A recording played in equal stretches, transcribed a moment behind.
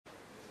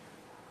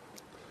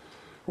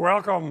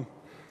Welcome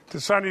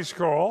to Sunday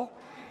School,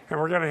 and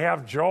we're going to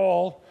have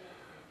Joel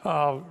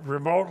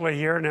remotely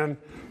here, and then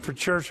for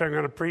church I'm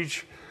going to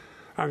preach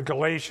on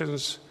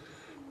Galatians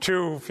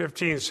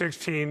 2:15,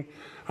 16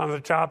 on the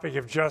topic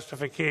of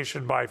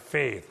justification by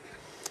faith.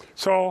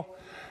 So,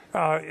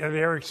 and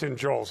Eric's in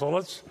Joel. So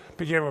let's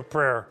begin with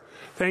prayer.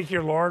 Thank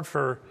you, Lord,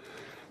 for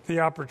the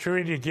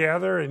opportunity to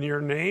gather in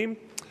your name.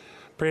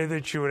 Pray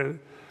that you would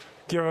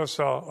give us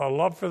a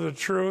love for the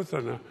truth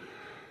and a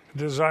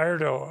desire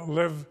to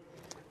live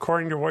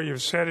according to what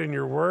you've said in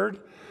your word.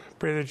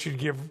 Pray that you'd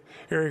give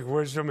Eric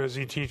wisdom as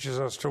he teaches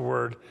us the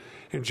word.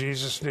 In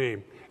Jesus'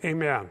 name,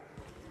 amen.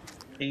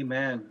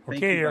 Amen. Thank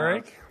Okay, you,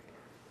 Eric.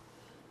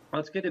 Well,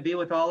 it's good to be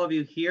with all of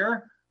you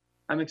here.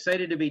 I'm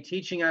excited to be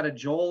teaching out of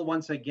Joel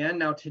once again.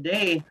 Now,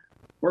 today,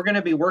 we're going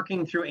to be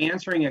working through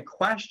answering a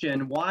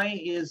question: why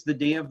is the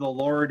day of the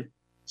Lord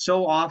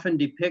so often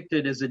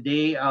depicted as a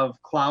day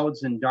of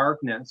clouds and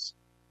darkness?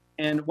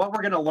 And what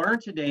we're going to learn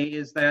today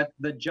is that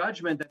the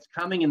judgment that's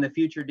coming in the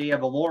future day of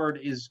the Lord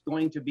is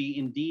going to be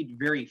indeed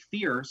very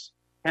fierce,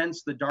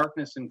 hence the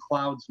darkness and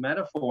clouds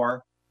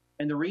metaphor.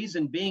 And the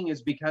reason being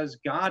is because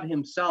God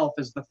himself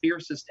is the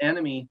fiercest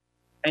enemy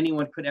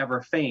anyone could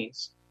ever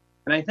face.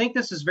 And I think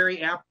this is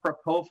very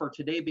apropos for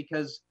today,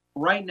 because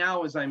right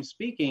now, as I'm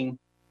speaking,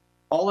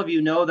 all of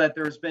you know that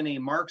there's been a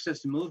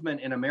Marxist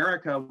movement in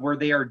America where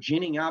they are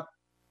ginning up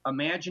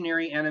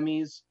imaginary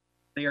enemies.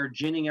 They are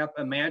ginning up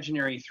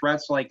imaginary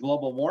threats like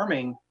global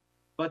warming.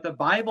 But the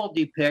Bible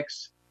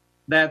depicts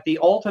that the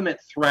ultimate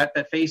threat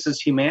that faces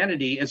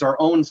humanity is our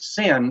own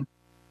sin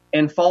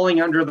and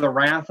falling under the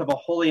wrath of a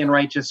holy and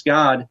righteous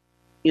God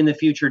in the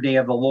future day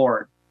of the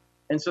Lord.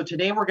 And so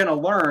today we're going to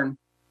learn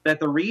that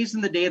the reason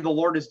the day of the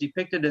Lord is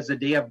depicted as a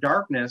day of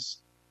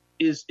darkness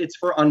is it's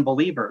for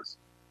unbelievers.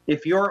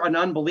 If you're an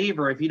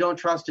unbeliever, if you don't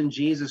trust in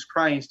Jesus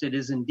Christ, it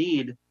is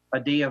indeed a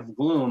day of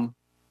gloom,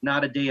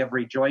 not a day of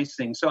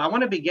rejoicing. So I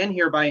want to begin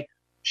here by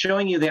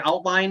showing you the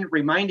outline,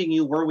 reminding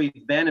you where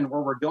we've been and where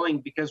we're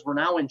going, because we're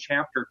now in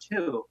chapter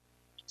 2.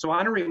 So I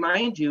want to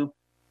remind you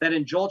that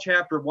in Joel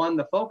chapter 1,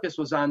 the focus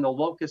was on the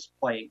locust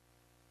plague.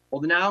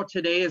 Well, now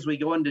today, as we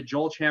go into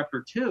Joel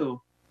chapter 2,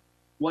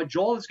 what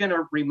Joel is going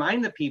to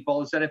remind the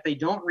people is that if they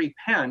don't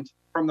repent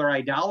from their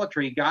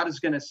idolatry, God is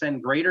going to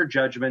send greater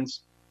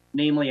judgments,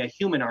 namely a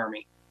human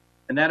army.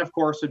 And that, of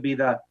course, would be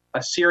the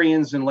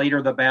Assyrians and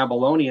later the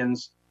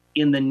Babylonians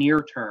in the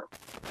near term.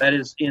 That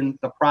is in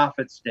the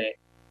prophet's day.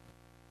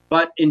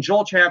 But in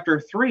Joel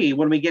chapter 3,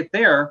 when we get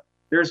there,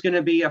 there's going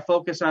to be a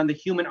focus on the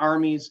human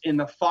armies in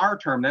the far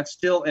term. That's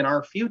still in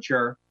our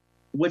future,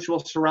 which will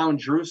surround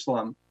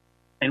Jerusalem.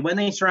 And when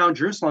they surround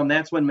Jerusalem,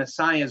 that's when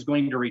Messiah is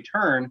going to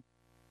return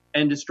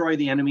and destroy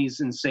the enemies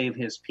and save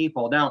his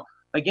people. Now,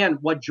 again,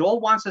 what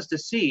Joel wants us to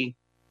see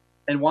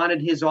and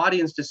wanted his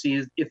audience to see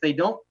is if they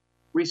don't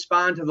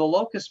respond to the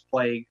locust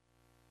plague,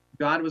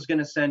 God was going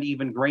to send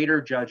even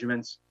greater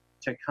judgments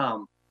to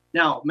come.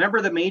 Now,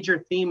 remember the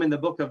major theme in the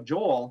book of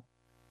Joel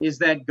is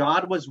that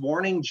God was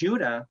warning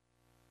Judah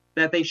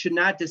that they should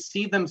not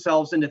deceive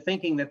themselves into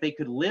thinking that they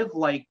could live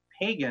like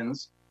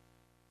pagans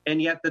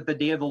and yet that the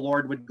day of the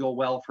Lord would go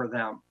well for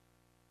them.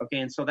 Okay,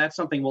 and so that's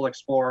something we'll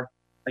explore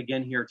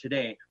again here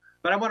today.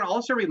 But I want to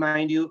also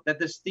remind you that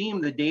this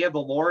theme, the day of the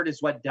Lord,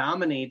 is what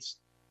dominates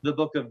the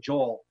book of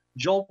Joel.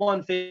 Joel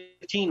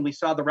 1:15, we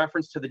saw the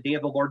reference to the day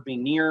of the Lord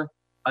being near.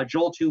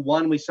 Joel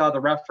 2:1, we saw the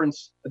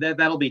reference,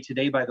 that'll be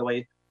today, by the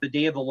way, the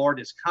day of the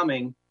Lord is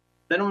coming.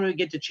 Then when we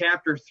get to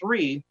chapter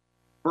 3,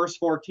 verse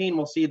 14,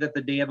 we'll see that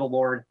the day of the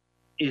Lord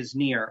is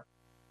near.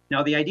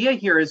 Now, the idea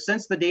here is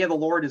since the day of the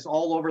Lord is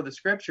all over the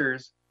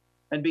scriptures,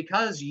 and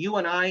because you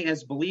and I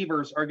as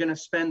believers are going to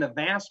spend the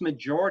vast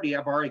majority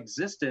of our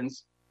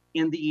existence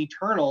in the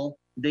eternal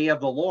day of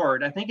the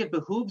Lord, I think it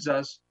behooves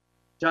us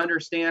to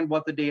understand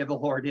what the day of the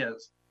Lord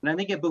is. And I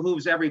think it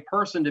behooves every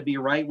person to be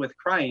right with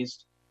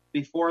Christ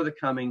before the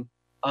coming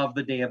of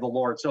the day of the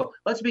Lord. So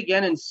let's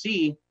begin and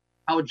see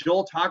how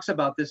Joel talks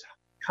about this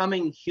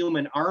coming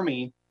human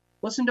army.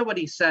 Listen to what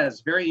he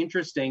says. Very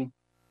interesting.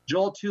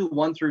 Joel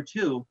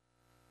 2:1-2.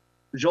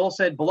 Joel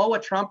said, "Blow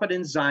a trumpet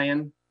in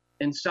Zion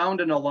and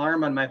sound an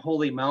alarm on my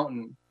holy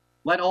mountain.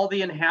 Let all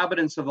the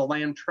inhabitants of the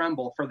land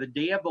tremble, for the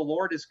day of the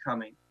Lord is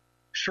coming.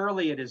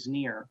 Surely it is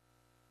near.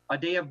 A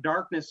day of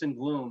darkness and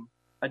gloom,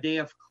 a day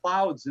of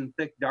clouds and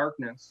thick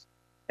darkness.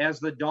 As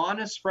the dawn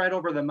is spread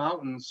over the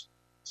mountains,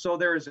 so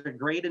there is a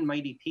great and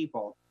mighty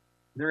people.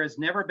 There has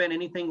never been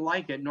anything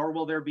like it, nor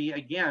will there be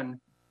again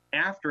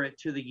after it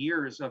to the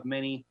years of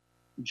many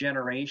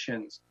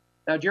generations."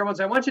 Now, dear ones,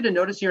 I want you to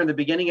notice here in the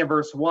beginning of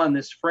verse 1,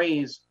 this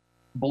phrase,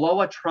 blow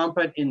a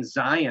trumpet in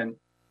Zion.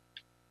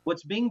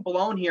 What's being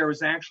blown here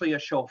is actually a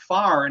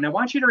shofar. And I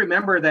want you to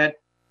remember that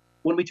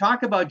when we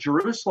talk about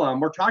Jerusalem,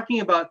 we're talking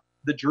about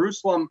the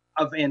Jerusalem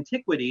of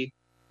antiquity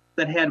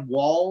that had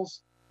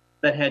walls,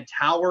 that had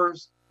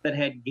towers, that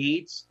had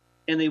gates,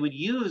 and they would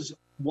use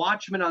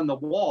watchmen on the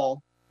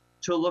wall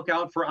to look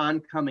out for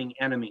oncoming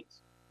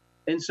enemies.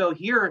 And so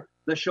here,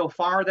 the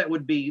shofar that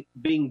would be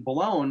being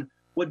blown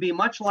would be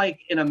much like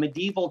in a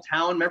medieval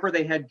town. Remember,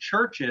 they had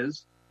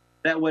churches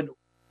that would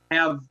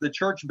have the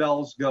church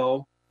bells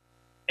go,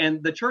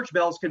 and the church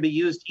bells could be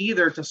used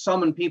either to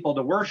summon people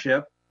to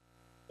worship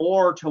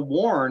or to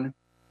warn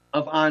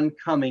of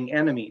oncoming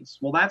enemies.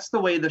 Well, that's the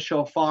way the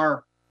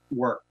shofar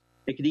worked.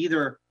 It could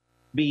either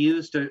be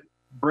used to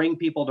bring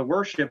people to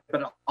worship,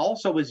 but it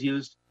also was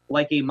used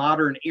like a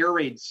modern air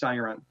raid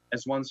siren,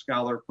 as one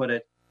scholar put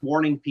it,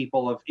 warning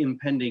people of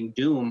impending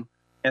doom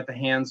at the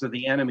hands of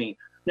the enemy.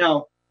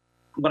 Now,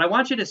 what I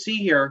want you to see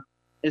here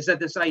is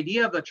that this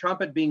idea of the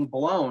trumpet being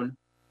blown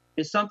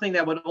is something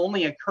that would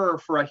only occur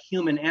for a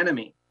human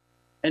enemy.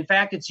 In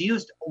fact, it's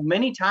used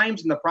many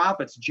times in the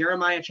prophets,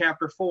 Jeremiah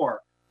chapter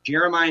 4,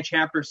 Jeremiah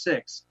chapter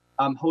 6,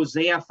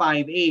 Hosea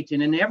 5:8,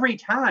 and in every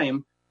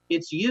time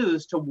it's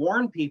used to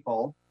warn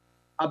people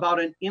about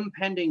an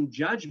impending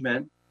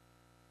judgment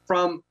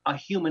from a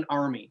human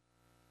army.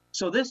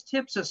 So this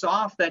tips us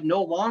off that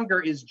no longer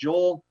is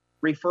Joel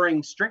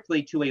referring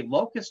strictly to a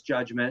locust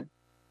judgment,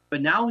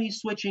 but now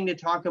he's switching to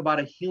talk about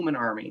a human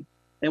army.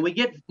 And we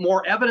get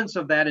more evidence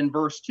of that in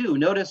verse 2.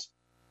 Notice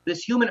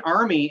this human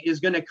army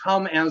is going to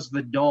come as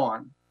the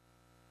dawn.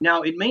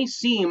 Now, it may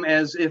seem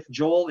as if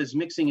Joel is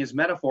mixing his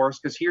metaphors,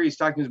 because here he's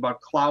talking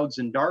about clouds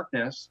and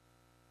darkness,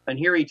 and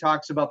here he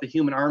talks about the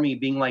human army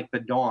being like the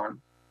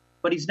dawn.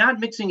 But he's not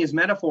mixing his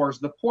metaphors.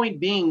 The point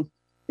being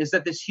is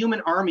that this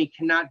human army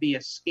cannot be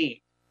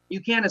escaped.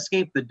 You can't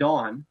escape the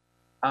dawn.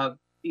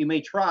 You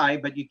may try,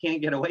 but you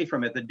can't get away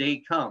from it. The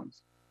day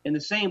comes. In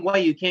the same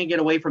way, you can't get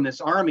away from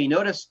this army.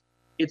 Notice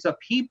it's a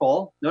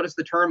people. Notice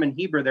the term in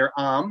Hebrew there,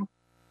 am.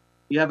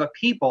 You have a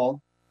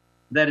people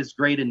that is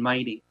great and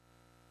mighty.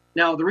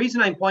 Now, the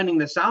reason I'm pointing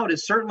this out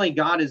is certainly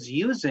God is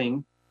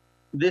using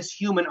this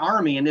human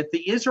army. And if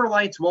the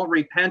Israelites won't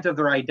repent of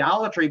their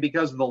idolatry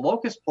because of the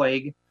locust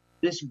plague,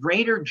 this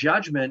greater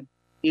judgment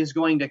is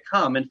going to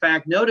come. In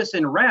fact, notice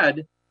in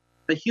red,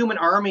 the human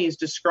army is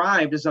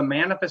described as a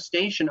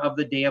manifestation of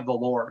the day of the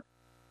Lord.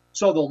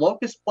 So the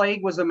locust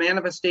plague was a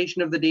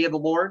manifestation of the day of the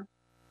Lord.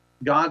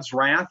 God's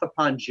wrath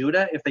upon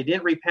Judah, if they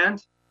didn't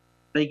repent,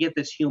 they get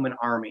this human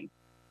army.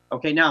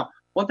 Okay, now,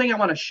 one thing I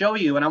want to show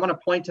you, and I want to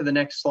point to the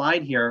next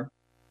slide here,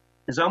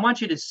 is I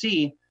want you to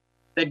see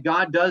that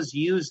God does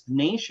use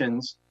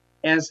nations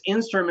as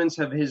instruments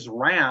of his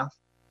wrath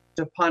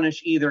to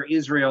punish either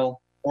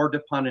Israel or to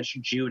punish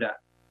Judah.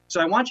 So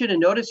I want you to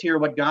notice here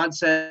what God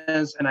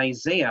says in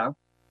Isaiah.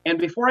 And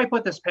before I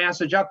put this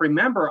passage up,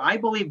 remember, I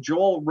believe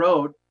Joel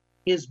wrote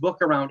his book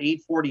around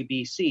 840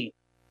 BC.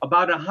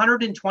 About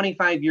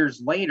 125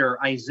 years later,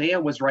 Isaiah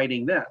was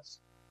writing this.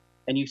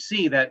 And you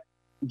see that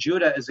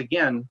Judah is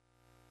again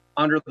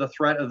under the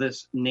threat of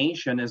this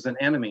nation as an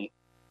enemy.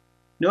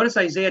 Notice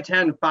Isaiah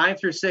 10,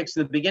 5-6.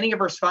 In the beginning of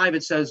verse 5,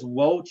 it says,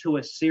 woe to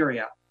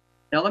Assyria.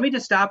 Now, let me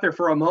just stop there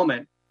for a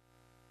moment.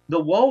 The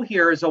woe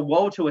here is a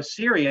woe to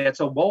Assyria. It's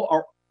a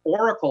woe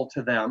oracle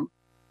to them.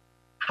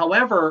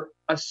 However,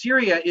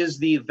 Assyria is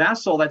the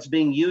vessel that's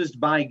being used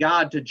by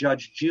God to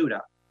judge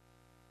Judah.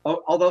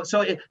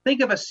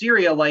 Think of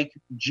Assyria like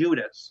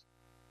Judas.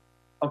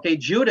 Okay,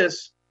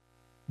 Judas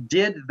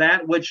did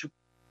that which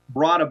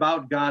brought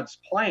about God's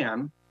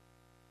plan,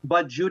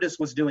 but Judas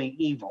was doing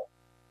evil.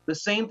 The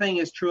same thing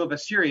is true of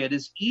Assyria. It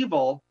is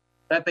evil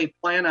that they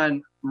plan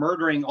on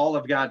murdering all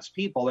of God's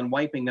people and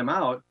wiping them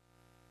out,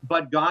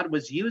 but God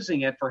was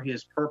using it for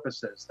his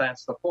purposes.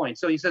 That's the point.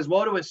 So he says,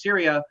 woe to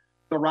Assyria,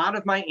 the rod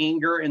of my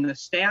anger, and the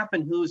staff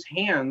in whose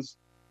hands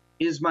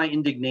is my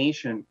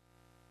indignation.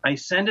 I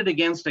send it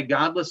against a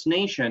godless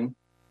nation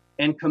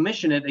and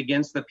commission it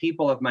against the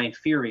people of my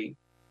fury,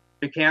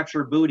 to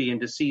capture booty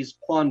and to seize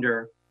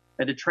plunder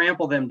and to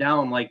trample them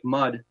down like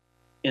mud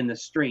in the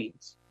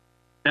streets.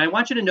 And I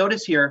want you to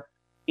notice here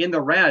in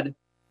the red,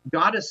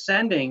 God is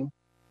sending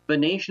the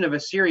nation of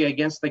Assyria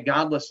against the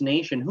godless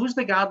nation. Who's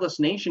the godless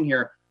nation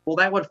here? Well,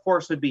 that would, of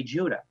course, would be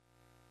Judah.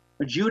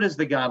 Judah's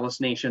the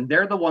godless nation.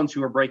 They're the ones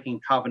who are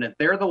breaking covenant.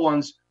 They're the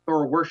ones who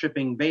are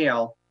worshiping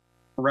Baal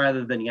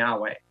rather than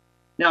Yahweh.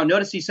 Now,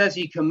 notice he says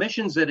he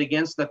commissions it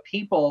against the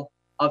people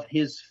of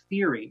his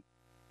fury.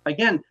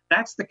 Again,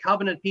 that's the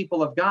covenant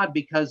people of God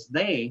because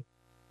they,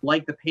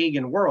 like the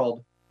pagan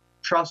world,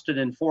 trusted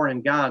in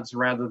foreign gods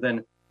rather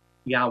than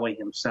Yahweh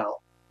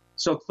himself.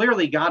 So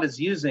clearly God is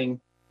using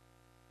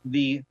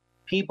the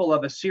people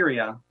of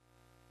Assyria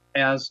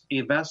as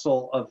a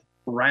vessel of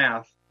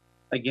wrath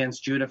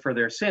against Judah for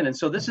their sin. And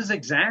so this is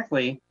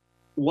exactly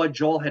what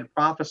Joel had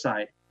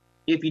prophesied.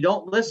 If you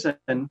don't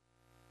listen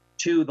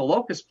to the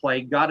locust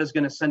plague, God is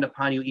going to send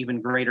upon you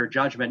even greater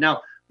judgment. Now,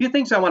 a few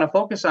things I want to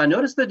focus on.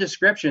 Notice the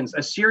descriptions.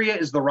 Assyria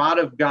is the rod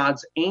of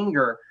God's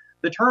anger.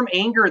 The term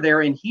anger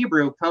there in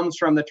Hebrew comes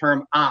from the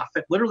term af.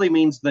 It literally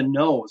means the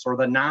nose or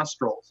the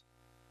nostrils.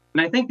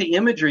 And I think the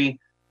imagery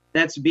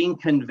that's being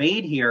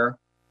conveyed here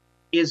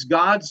is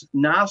God's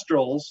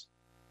nostrils,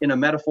 in a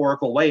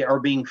metaphorical way, are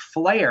being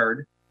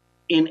flared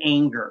in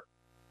anger.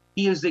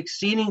 He is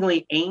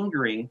exceedingly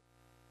angry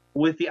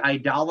with the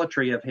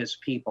idolatry of his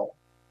people.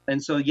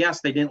 And so,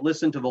 yes, they didn't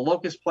listen to the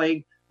locust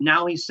plague.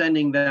 Now he's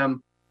sending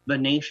them, the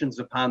nations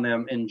upon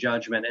them in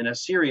judgment. And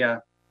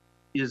Assyria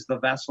is the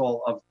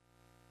vessel of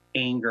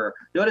anger.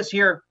 Notice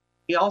here,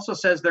 he also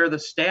says they're the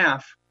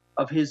staff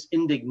of his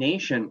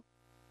indignation.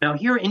 Now,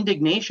 here,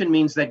 indignation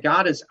means that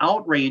God is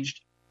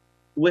outraged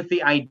with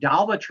the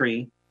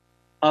idolatry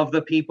of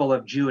the people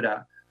of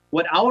Judah.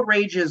 What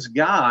outrages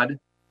God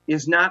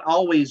is not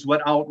always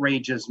what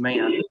outrages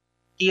man.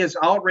 He is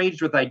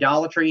outraged with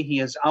idolatry. He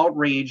is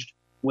outraged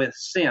with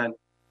sin.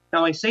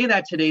 Now, I say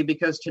that today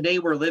because today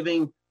we're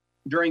living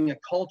during a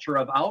culture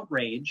of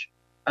outrage,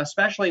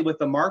 especially with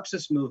the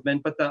Marxist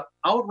movement, but the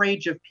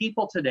outrage of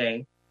people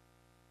today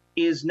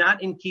is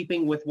not in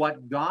keeping with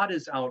what God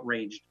is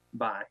outraged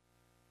by.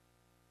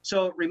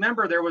 So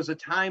remember, there was a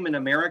time in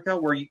America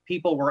where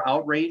people were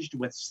outraged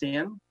with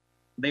sin.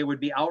 They would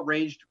be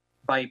outraged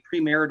by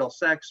premarital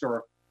sex,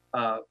 or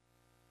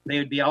they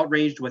would be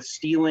outraged with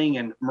stealing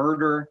and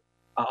murder,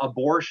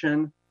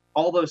 abortion,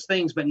 all those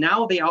things. But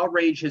now the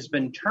outrage has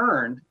been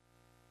turned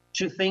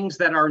to things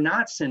that are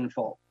not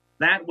sinful.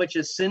 That which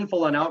is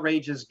sinful and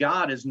outrages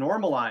God is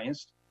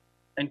normalized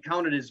and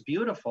counted as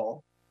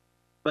beautiful,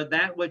 but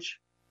that which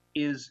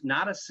is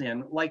not a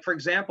sin, like, for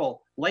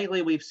example,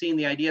 lately we've seen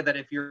the idea that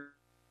if you're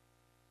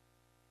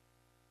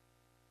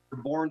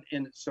born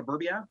in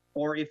suburbia,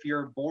 or if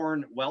you're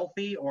born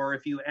wealthy, or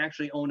if you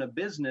actually own a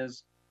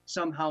business,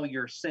 somehow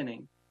you're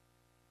sinning.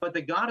 But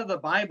the God of the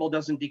Bible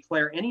doesn't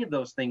declare any of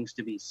those things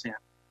to be sin.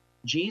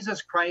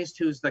 Jesus Christ,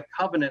 who's the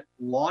covenant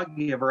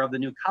lawgiver of the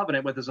new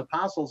covenant with his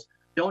apostles,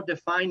 don't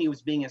define you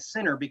as being a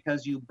sinner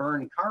because you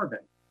burn carbon.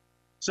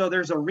 So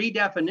there's a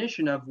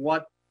redefinition of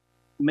what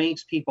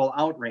makes people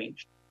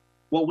outraged.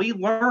 What we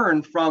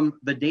learn from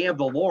the day of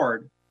the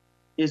Lord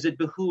is it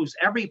behooves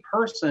every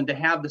person to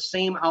have the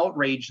same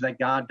outrage that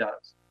God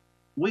does.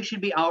 We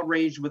should be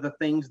outraged with the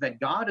things that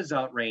God is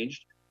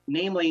outraged,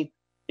 namely,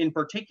 in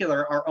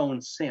particular, our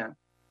own sin.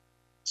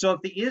 So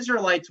if the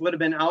Israelites would have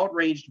been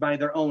outraged by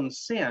their own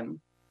sin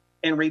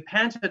and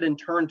repented and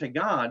turned to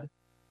God,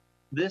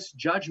 this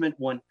judgment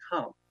wouldn't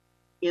come.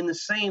 In the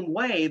same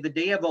way, the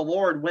day of the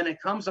Lord, when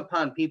it comes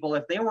upon people,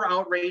 if they were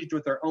outraged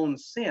with their own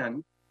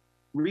sin,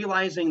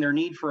 realizing their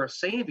need for a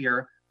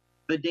Savior,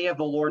 the day of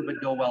the Lord would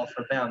go well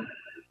for them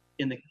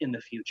in the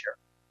future.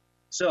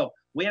 So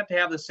we have to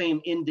have the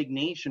same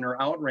indignation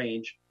or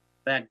outrage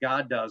that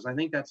God does. I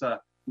think that's a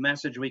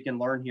message we can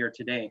learn here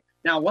today.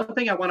 Now, one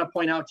thing I want to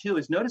point out too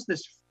is notice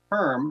this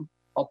term.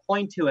 I'll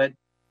point to it.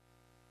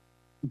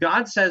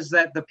 God says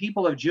that the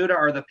people of Judah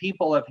are the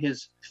people of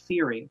his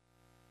fury.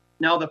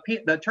 Now,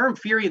 the term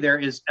fury there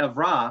is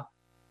evrah,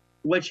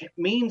 which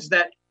means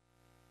that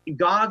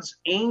God's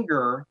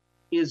anger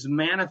is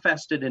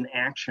manifested in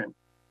action.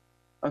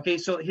 Okay,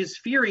 so his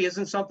fury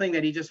isn't something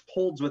that he just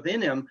holds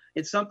within him.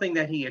 It's something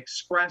that he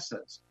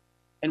expresses.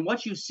 And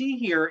what you see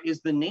here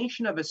is the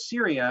nation of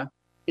Assyria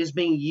is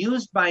being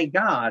used by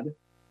God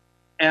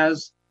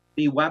as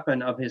the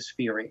weapon of his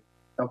fury.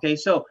 Okay,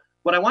 so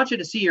what I want you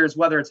to see here is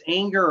whether it's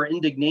anger or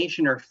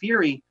indignation or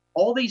fury,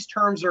 all these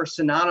terms are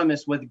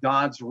synonymous with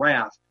God's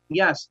wrath.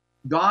 Yes,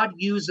 God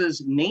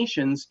uses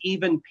nations,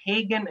 even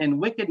pagan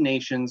and wicked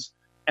nations,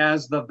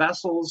 as the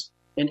vessels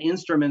and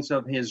instruments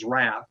of his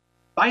wrath.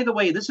 By the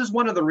way, this is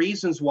one of the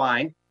reasons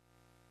why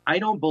I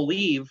don't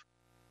believe,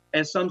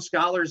 as some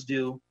scholars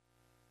do,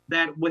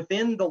 that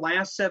within the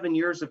last 7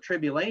 years of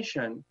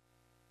tribulation,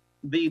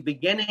 the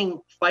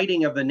beginning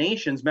fighting of the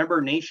nations,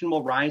 remember, nation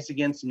will rise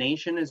against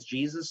nation, as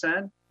Jesus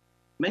said.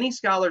 Many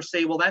scholars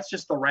say, well, that's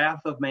just the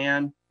wrath of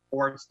man,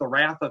 or it's the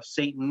wrath of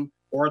Satan,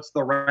 or it's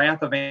the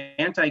wrath of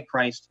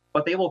Antichrist,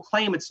 but they will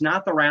claim it's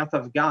not the wrath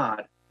of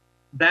God.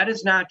 That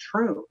is not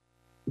true.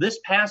 This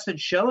passage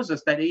shows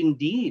us that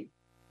indeed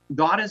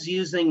God is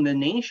using the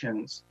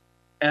nations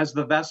as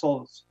the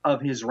vessels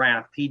of his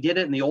wrath. He did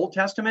it in the Old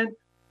Testament,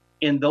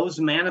 in those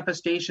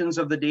manifestations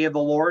of the day of the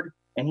Lord,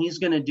 and he's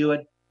going to do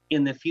it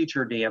in the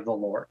future day of the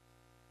Lord.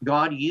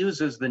 God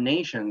uses the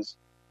nations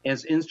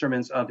as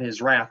instruments of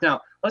his wrath.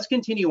 Now, let's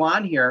continue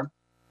on here.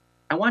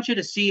 I want you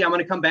to see, I'm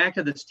going to come back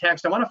to this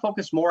text. I want to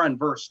focus more on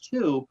verse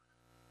 2.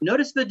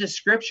 Notice the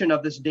description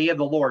of this day of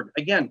the Lord.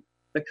 Again,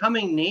 the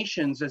coming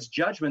nations as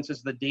judgments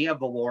is the day of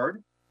the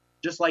Lord,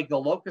 just like the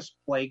locust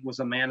plague was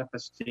a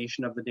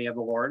manifestation of the day of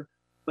the Lord.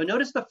 But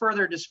notice the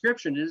further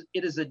description.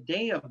 It is a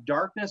day of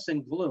darkness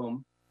and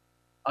gloom,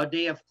 a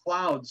day of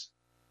clouds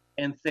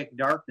and thick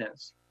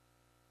darkness.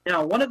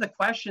 Now, one of the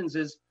questions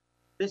is,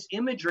 this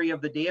imagery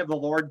of the day of the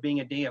Lord being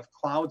a day of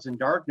clouds and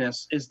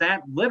darkness, is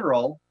that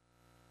literal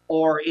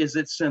or is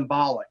it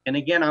symbolic? And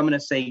again, I'm going to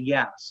say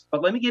yes.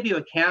 But let me give you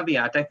a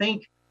caveat. I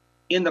think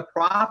in the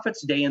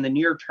prophet's day, in the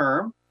near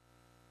term,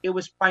 it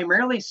was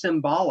primarily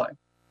symbolic.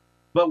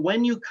 But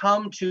when you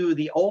come to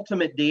the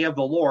ultimate day of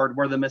the Lord,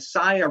 where the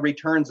Messiah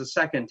returns a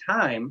second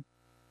time,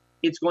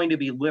 it's going to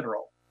be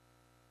literal.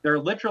 There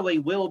literally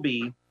will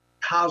be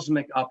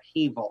cosmic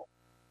upheaval.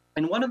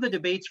 And one of the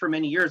debates for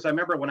many years, I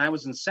remember when I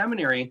was in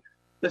seminary,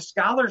 the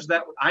scholars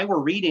that I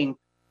were reading,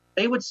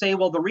 they would say,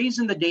 well, the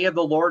reason the day of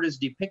the Lord is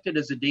depicted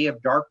as a day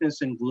of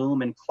darkness and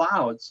gloom and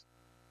clouds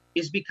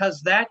is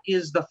because that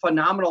is the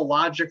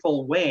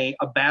phenomenological way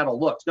a battle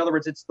looks. In other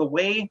words, it's the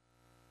way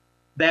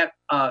that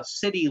a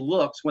city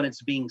looks when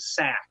it's being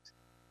sacked.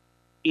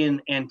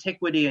 In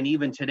antiquity and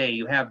even today,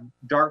 you have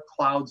dark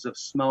clouds of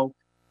smoke,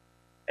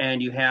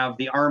 and you have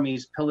the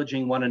armies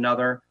pillaging one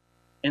another.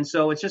 And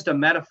so it's just a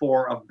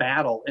metaphor of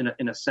battle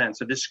in a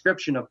sense, a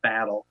description of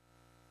battle.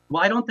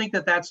 Well, I don't think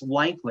that that's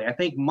likely. I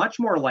think much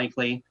more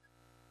likely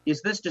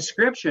is this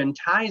description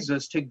ties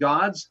us to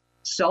God's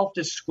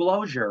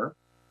self-disclosure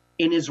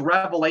in his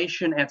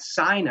revelation at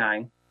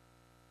Sinai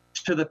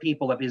to the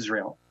people of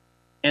Israel.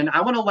 And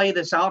I want to lay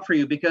this out for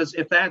you, because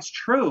if that's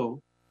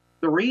true,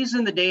 the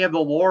reason the day of the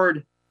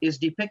Lord is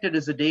depicted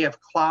as a day of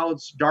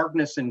clouds,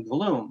 darkness, and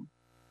gloom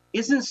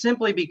isn't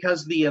simply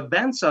because the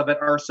events of it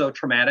are so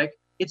traumatic.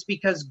 It's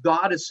because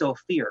God is so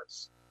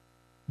fierce.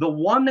 The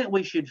one that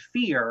we should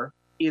fear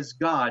is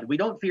God. We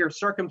don't fear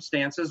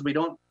circumstances. We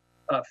don't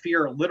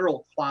fear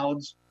literal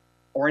clouds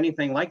or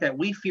anything like that.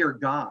 We fear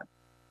God.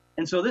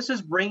 And so this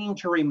is bringing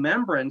to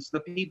remembrance the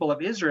people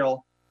of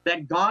Israel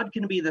that God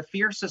can be the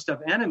fiercest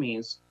of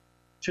enemies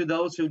to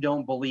those who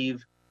don't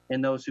believe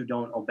and those who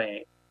don't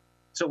obey.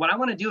 So what I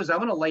want to do is I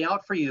want to lay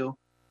out for you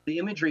the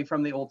imagery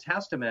from the Old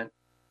Testament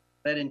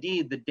that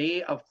indeed the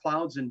day of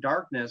clouds and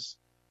darkness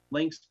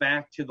links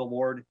back to the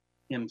Lord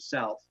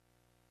himself.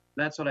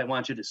 That's what I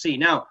want you to see.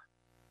 Now,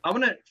 I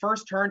want to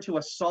first turn to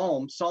a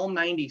psalm, Psalm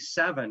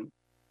 97.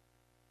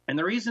 And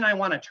the reason I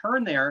want to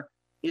turn there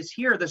is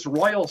here, this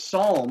royal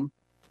psalm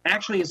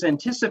actually is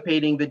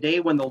anticipating the day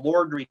when the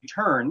Lord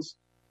returns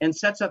and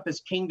sets up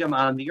his kingdom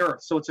on the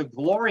earth. So it's a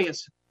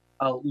glorious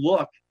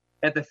look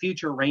at the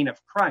future reign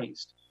of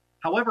Christ.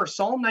 However,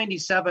 Psalm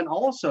 97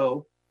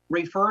 also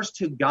refers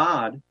to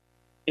God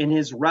in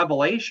his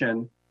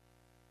revelation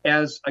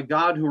as a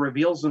God who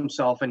reveals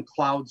himself in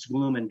clouds,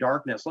 gloom, and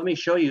darkness. Let me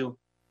show you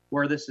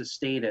where this is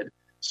stated.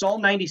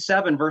 Psalm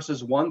 97,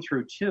 verses 1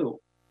 through 2.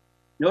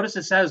 Notice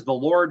it says, "The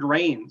Lord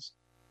reigns.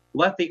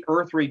 Let the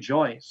earth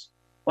rejoice.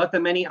 Let the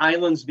many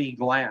islands be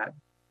glad.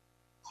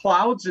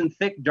 Clouds and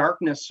thick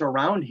darkness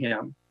surround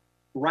him.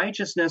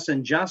 Righteousness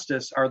and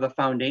justice are the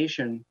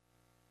foundation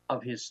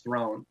of his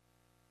throne."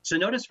 So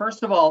notice,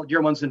 first of all,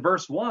 dear ones, in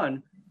verse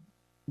 1,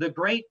 the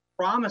great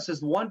promise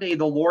is one day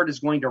the Lord is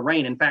going to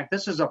reign. In fact,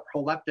 this is a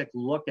proleptic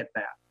look at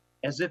that,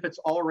 as if it's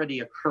already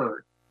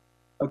occurred.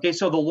 Okay,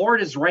 so the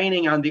Lord is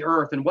reigning on the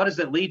earth, and what does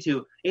it lead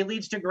to? It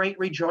leads to great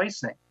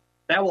rejoicing.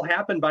 That will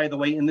happen, by the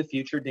way, in the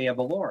future day of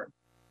the Lord.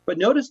 But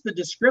notice the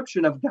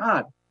description of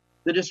God.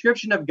 The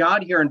description of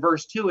God here in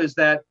verse 2 is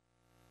that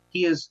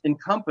he is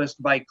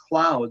encompassed by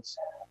clouds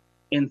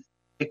in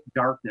thick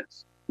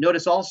darkness.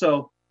 Notice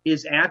also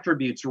his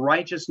attributes,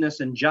 righteousness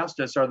and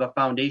justice, are the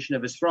foundation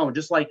of his throne,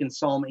 just like in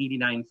Psalm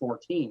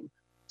 89:14.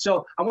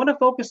 So I want to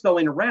focus, though,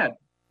 in red.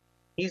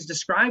 He's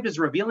described as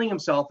revealing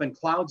himself in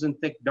clouds and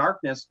thick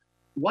darkness.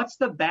 What's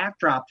the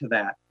backdrop to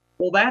that?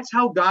 Well, that's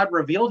how God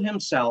revealed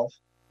himself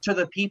to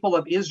the people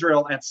of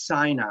Israel at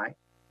Sinai.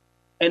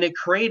 And it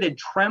created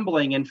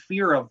trembling and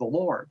fear of the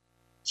Lord.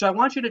 So I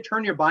want you to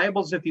turn your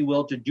Bibles, if you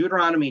will, to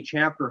Deuteronomy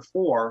chapter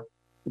 4,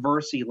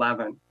 verse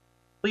 11.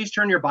 Please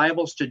turn your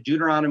Bibles to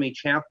Deuteronomy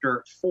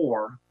chapter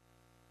 4,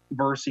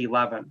 verse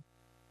 11.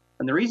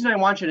 And the reason I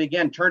want you to,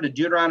 again, turn to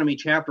Deuteronomy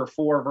chapter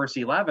 4, verse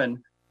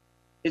 11,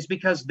 is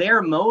because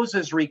there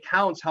Moses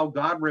recounts how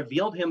God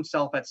revealed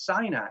himself at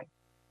Sinai.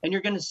 And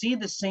you're going to see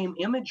the same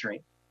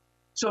imagery.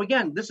 So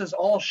again, this is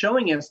all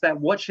showing us that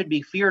what should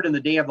be feared in the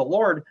day of the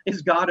Lord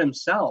is God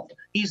himself.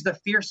 He's the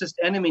fiercest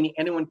enemy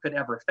anyone could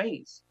ever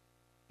face.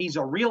 He's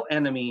a real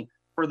enemy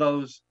for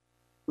those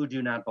who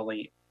do not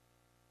believe.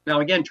 Now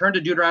again, turn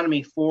to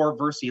Deuteronomy 4,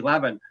 verse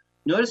 11.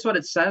 Notice what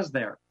it says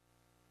there.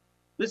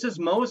 This is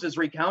Moses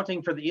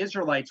recounting for the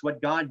Israelites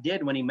what God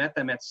did when he met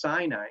them at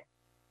Sinai.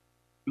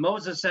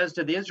 Moses says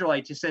to the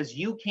Israelites, he says,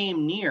 "You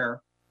came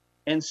near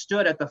and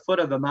stood at the foot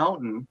of the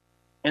mountain,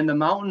 and the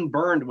mountain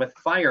burned with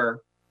fire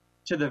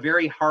to the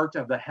very heart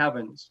of the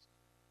heavens.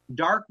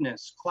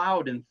 Darkness,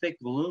 cloud, and thick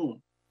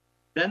gloom.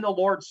 Then the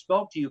Lord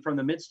spoke to you from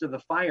the midst of the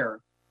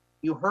fire.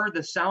 You heard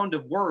the sound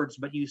of words,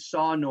 but you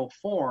saw no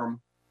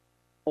form,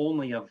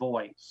 only a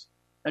voice."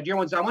 Now, dear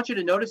ones, I want you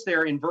to notice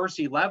there in verse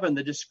 11,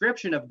 the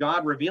description of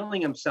God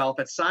revealing himself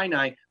at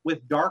Sinai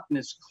with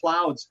darkness,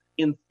 clouds,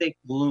 in thick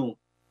gloom.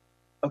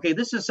 Okay,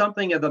 this is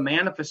something of the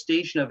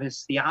manifestation of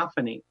his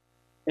theophany.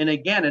 And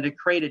again, it had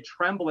created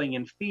trembling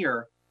and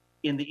fear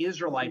in the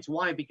Israelites.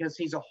 Why? Because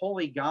he's a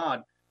holy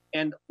God.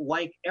 And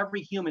like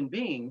every human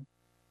being,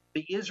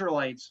 the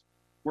Israelites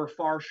were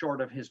far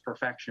short of his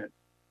perfection,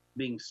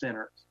 being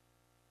sinners.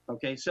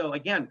 Okay, so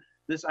again,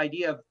 this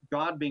idea of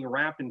God being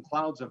wrapped in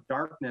clouds of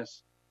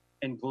darkness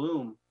and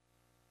gloom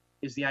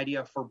is the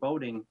idea of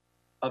foreboding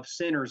of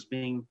sinners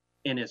being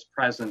in his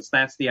presence.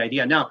 That's the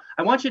idea. Now,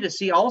 I want you to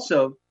see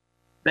also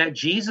that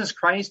Jesus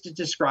Christ is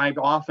described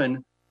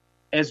often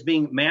as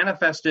being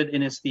manifested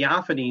in his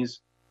theophanies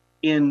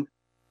in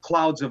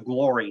clouds of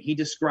glory. He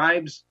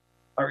describes,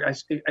 or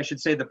I should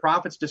say the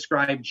prophets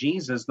describe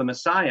Jesus, the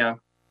Messiah,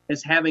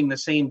 as having the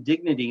same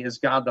dignity as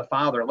God the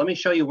Father. Let me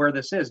show you where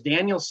this is.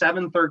 Daniel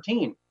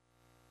 7:13.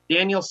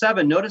 Daniel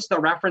 7, notice the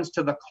reference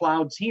to the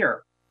clouds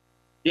here.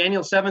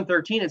 Daniel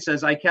 7:13, it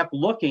says, "I kept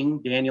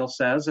looking," Daniel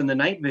says, "in the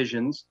night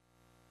visions,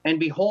 and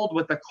behold,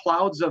 with the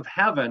clouds of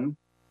heaven,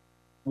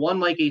 one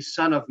like a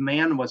son of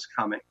man was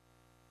coming."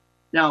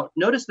 Now,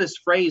 notice this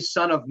phrase,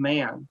 Son of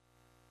Man.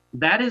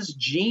 That is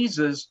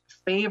Jesus'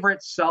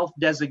 favorite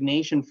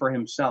self-designation for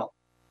himself.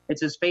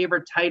 It's his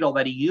favorite title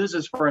that he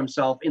uses for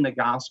himself in the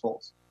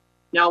Gospels.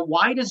 Now,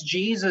 why does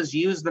Jesus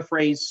use the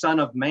phrase Son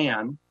of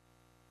Man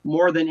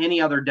more than any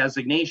other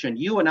designation?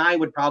 You and I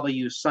would probably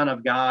use Son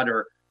of God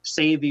or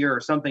Savior or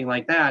something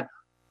like that.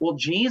 Well,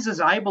 Jesus,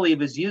 I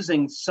believe, is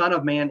using Son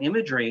of Man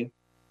imagery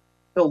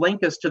to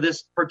link us to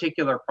this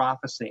particular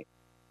prophecy,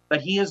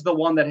 that he is the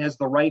one that has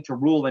the right to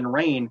rule and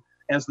reign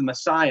as the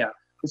Messiah.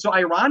 And so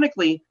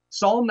ironically,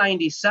 Psalm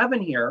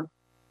 97 here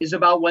is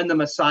about when the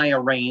Messiah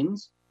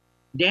reigns.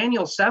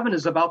 Daniel 7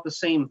 is about the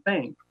same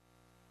thing.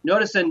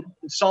 Notice in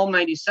Psalm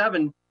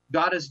 97,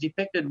 God is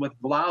depicted with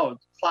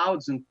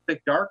clouds and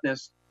thick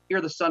darkness.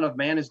 Here the Son of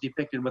Man is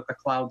depicted with the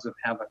clouds of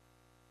heaven.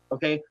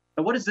 Okay,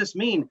 and what does this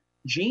mean?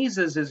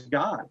 Jesus is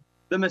God.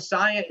 The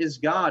Messiah is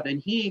God,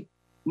 and he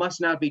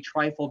must not be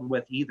trifled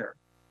with either.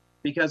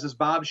 Because as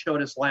Bob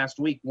showed us last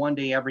week, one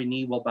day every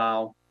knee will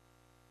bow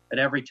and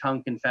every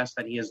tongue confess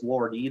that he is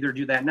Lord. You either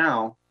do that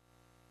now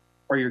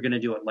or you're going to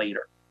do it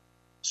later.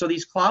 So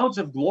these clouds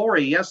of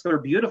glory, yes, they're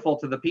beautiful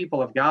to the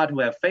people of God who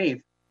have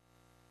faith,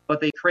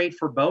 but they create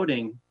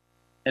foreboding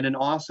and an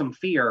awesome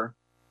fear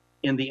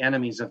in the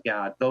enemies of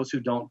God, those who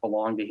don't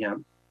belong to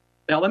him.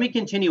 Now, let me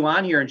continue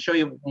on here and show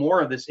you more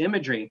of this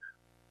imagery.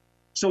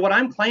 So what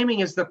I'm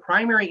claiming is the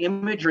primary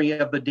imagery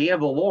of the day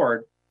of the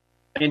Lord,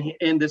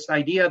 and this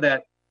idea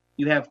that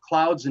you have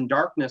clouds and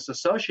darkness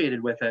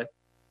associated with it,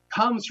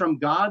 comes from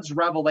God's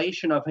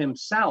revelation of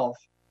himself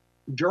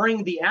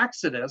during the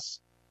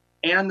Exodus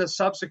and the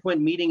subsequent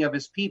meeting of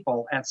his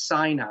people at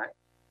Sinai.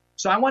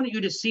 So I want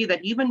you to see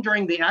that even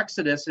during the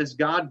Exodus, as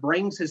God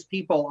brings his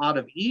people out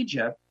of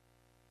Egypt,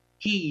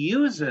 he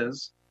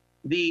uses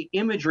the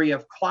imagery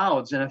of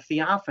clouds in a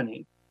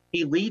theophany.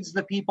 He leads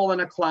the people in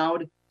a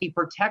cloud. He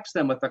protects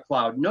them with a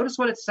cloud. Notice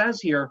what it says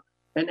here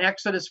in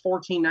Exodus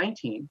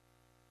 14:19.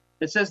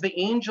 It says, the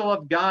angel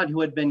of God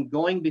who had been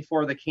going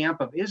before the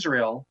camp of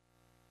Israel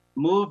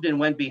moved and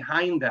went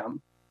behind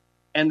them,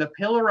 and the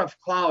pillar of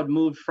cloud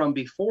moved from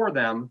before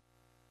them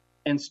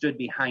and stood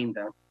behind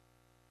them.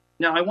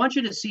 Now, I want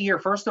you to see here,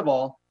 first of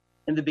all,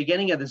 in the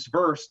beginning of this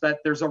verse, that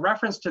there's a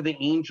reference to the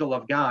angel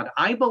of God.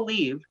 I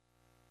believe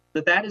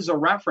that that is a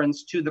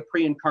reference to the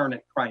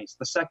pre-incarnate Christ,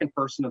 the second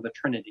person of the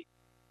Trinity.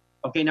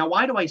 Okay, now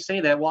why do I say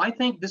that? Well, I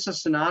think this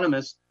is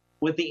synonymous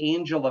with the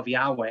angel of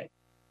Yahweh.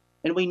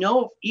 And we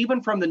know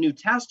even from the New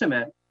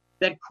Testament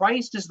that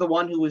Christ is the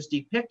one who is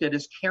depicted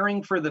as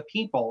caring for the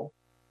people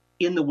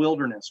in the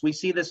wilderness. We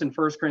see this in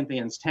 1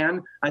 Corinthians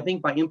 10. I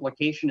think by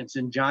implication, it's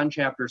in John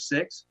chapter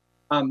 6.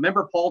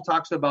 Remember, Paul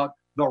talks about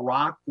the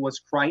rock was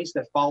Christ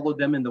that followed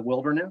them in the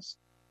wilderness.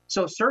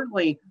 So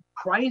certainly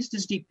Christ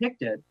is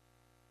depicted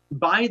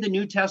by the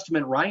New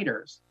Testament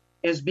writers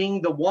as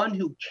being the one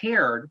who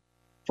cared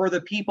for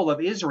the people of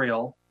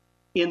Israel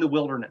in the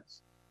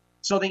wilderness.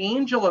 So the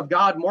angel of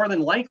God more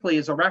than likely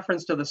is a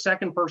reference to the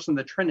second person of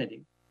the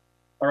Trinity.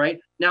 All right.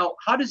 Now,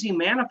 how does he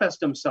manifest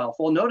himself?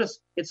 Well, notice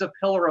it's a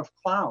pillar of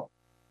cloud.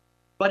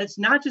 But it's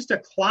not just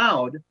a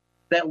cloud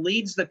that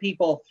leads the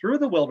people through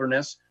the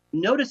wilderness.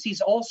 Notice he's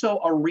also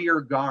a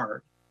rear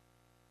guard.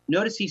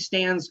 Notice he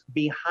stands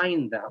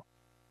behind them,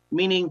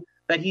 meaning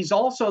that he's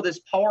also this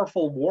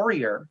powerful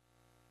warrior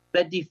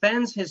that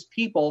defends his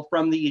people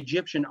from the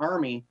Egyptian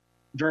army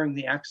during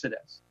the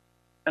Exodus.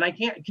 And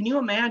can you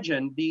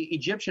imagine the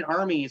Egyptian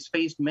army has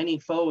faced many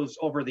foes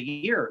over the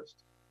years,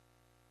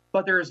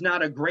 but there is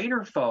not a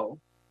greater foe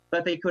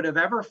that they could have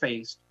ever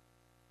faced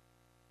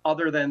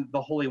other than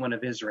the Holy One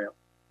of Israel.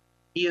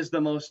 He is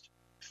the most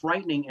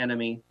frightening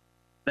enemy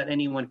that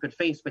anyone could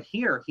face. But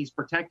here he's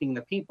protecting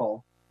the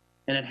people,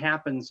 and it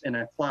happens in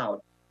a cloud.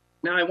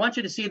 Now, I want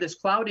you to see this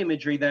cloud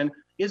imagery then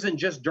isn't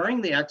just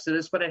during the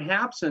Exodus, but it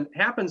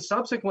happens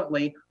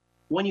subsequently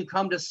when you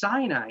come to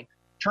Sinai.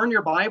 Turn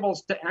your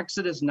Bibles to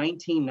Exodus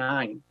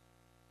 19:9.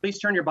 Please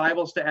turn your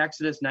Bibles to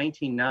Exodus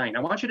 19:9. I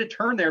want you to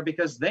turn there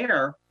because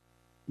there,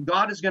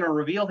 God is going to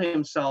reveal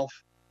himself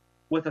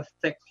with a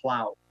thick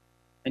cloud.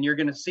 And you're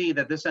going to see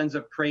that this ends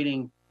up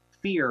creating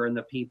fear in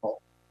the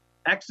people.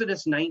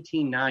 Exodus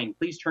 19:9.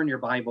 Please turn your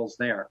Bibles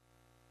there.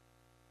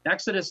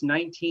 Exodus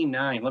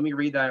 19:9. Let me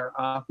read that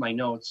off my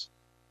notes.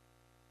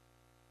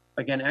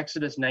 Again,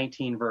 Exodus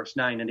 19, verse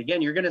 9. And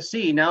again, you're going to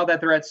see now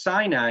that they're at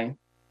Sinai,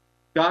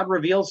 God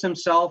reveals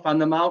himself on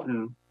the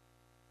mountain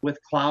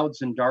with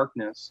clouds and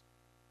darkness.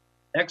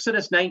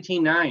 Exodus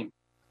 19:9.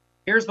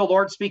 Here's the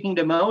Lord speaking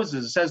to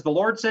Moses. It says, the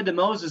Lord said to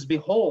Moses,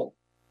 behold,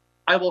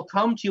 I will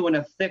come to you in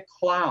a thick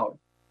cloud,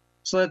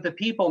 so that the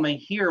people may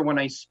hear when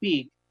I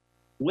speak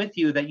with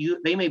you, that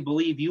they may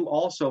believe you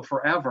also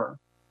forever.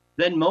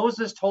 Then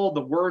Moses told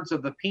the words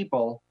of the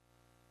people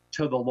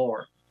to the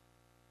Lord.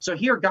 So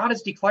here God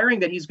is declaring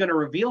that he's going to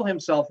reveal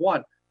himself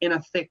what? In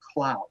a thick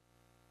cloud.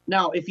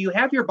 Now, if you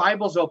have your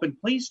Bibles open,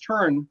 please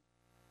turn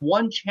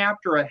one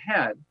chapter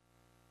ahead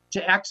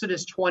to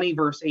Exodus 20,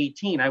 verse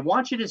 18. I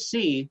want you to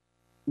see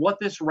what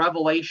this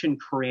revelation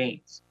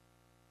creates.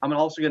 I'm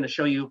also going to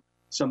show you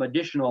some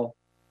additional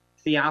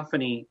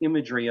theophany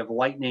imagery of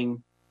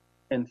lightning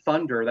and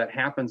thunder that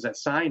happens at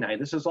Sinai.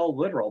 This is all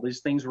literal. These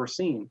things were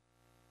seen.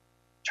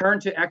 Turn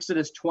to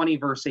Exodus 20,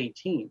 verse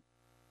 18.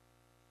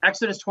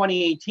 Exodus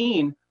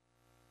 20:18,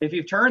 if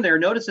you've turned there,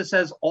 notice it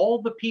says,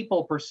 all the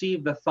people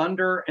perceived the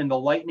thunder and the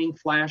lightning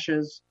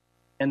flashes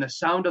and the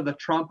sound of the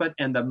trumpet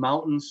and the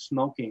mountains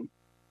smoking.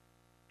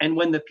 And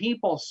when the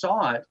people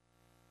saw it,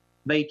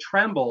 they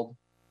trembled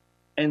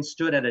and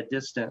stood at a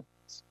distance.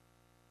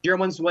 Dear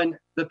ones, when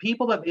the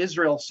people of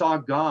Israel saw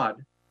God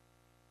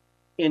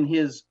in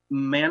his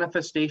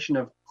manifestation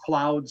of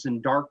clouds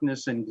and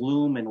darkness and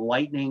gloom and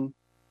lightning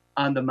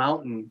on the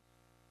mountain,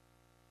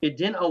 it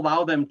didn't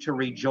allow them to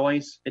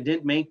rejoice. It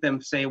didn't make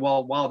them say,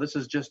 well, wow, this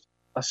is just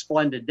a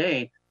splendid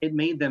day. It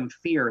made them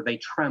fear. They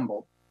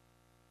trembled.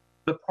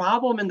 The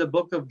problem in the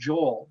book of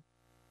Joel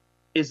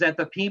is that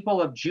the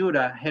people of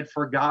Judah had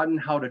forgotten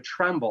how to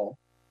tremble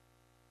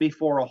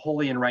before a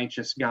holy and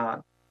righteous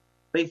God.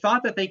 They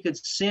thought that they could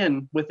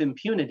sin with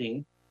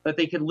impunity, that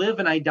they could live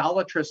an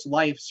idolatrous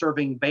life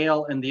serving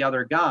Baal and the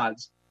other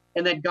gods,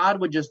 and that God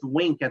would just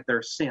wink at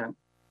their sin.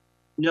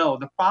 No,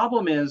 the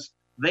problem is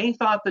they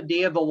thought the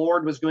day of the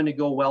Lord was going to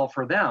go well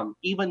for them,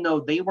 even though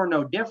they were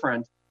no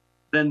different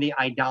than the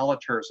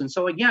idolaters. And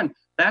so again,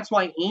 that's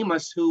why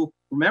Amos, who,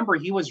 remember,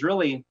 he was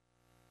really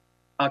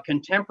a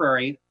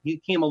contemporary, he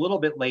came a little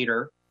bit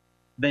later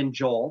than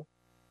Joel.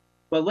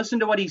 But listen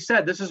to what he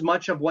said. This is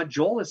much of what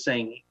Joel is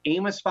saying.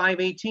 Amos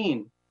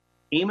 5:18.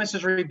 Amos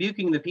is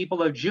rebuking the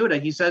people of Judah.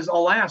 He says,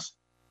 alas,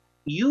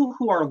 you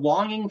who are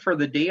longing for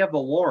the day of the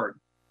Lord,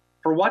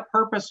 for what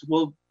purpose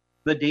will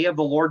the day of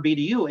the Lord be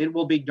to you? It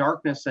will be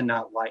darkness and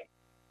not light.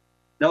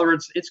 In other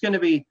words, it's going to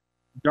be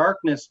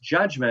darkness,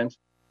 judgment,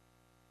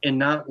 and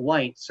not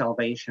light,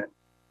 salvation.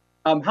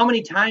 How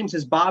many times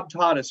has Bob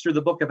taught us through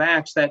the book of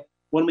Acts that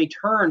when we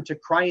turn to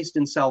Christ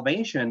in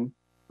salvation,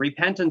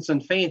 repentance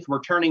and faith,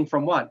 we're turning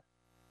from what?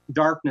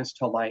 Darkness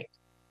to light.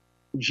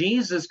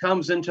 Jesus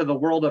comes into the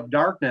world of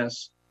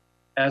darkness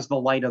as the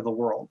light of the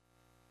world.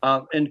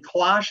 In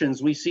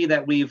Colossians, we see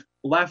that we've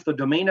left the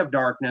domain of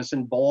darkness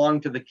and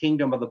belong to the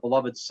kingdom of the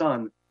beloved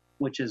Son,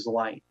 which is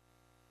light.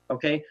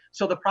 Okay?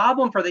 So the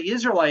problem for the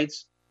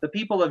Israelites, the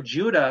people of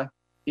Judah,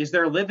 is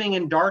they're living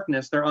in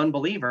darkness, they're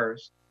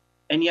unbelievers,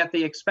 and yet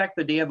they expect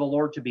the day of the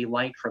Lord to be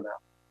light for them.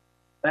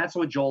 That's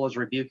what Joel is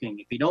rebuking.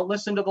 If you don't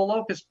listen to the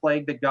locust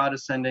plague that God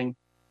is sending,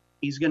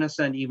 he's going to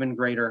send even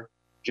greater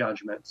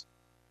judgments.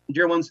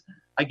 Dear ones,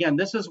 again,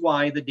 this is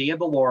why the day of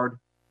the Lord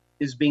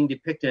is being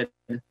depicted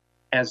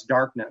as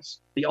darkness.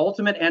 The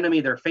ultimate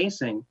enemy they're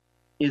facing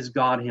is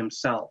God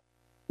himself.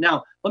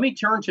 Now, let me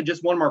turn to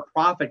just one more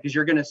prophet because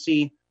you're going to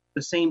see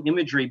the same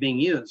imagery being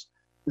used.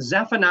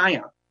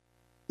 Zephaniah.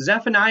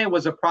 Zephaniah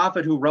was a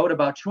prophet who wrote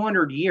about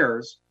 200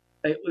 years.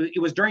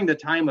 It was during the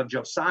time of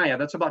Josiah.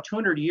 That's about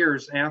 200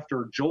 years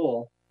after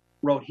Joel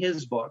wrote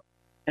his book.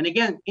 And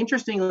again,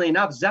 interestingly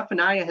enough,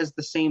 Zephaniah has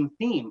the same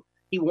theme.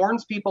 He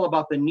warns people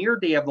about the near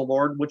day of the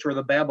Lord, which were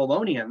the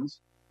Babylonians,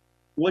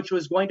 which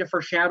was going to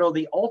foreshadow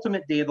the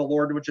ultimate day of the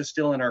Lord, which is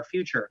still in our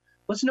future.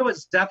 Listen to what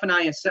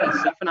Zephaniah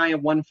says, Zephaniah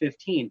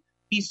 1:15.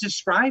 He's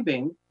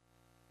describing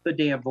the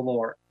day of the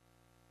Lord.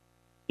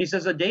 He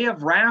says, a day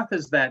of wrath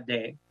is that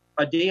day,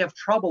 a day of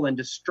trouble and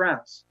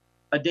distress,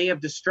 a day of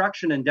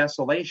destruction and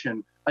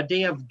desolation, a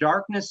day of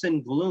darkness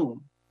and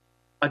gloom,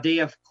 a day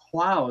of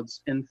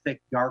clouds and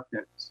thick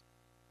darkness.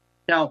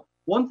 Now,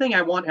 one thing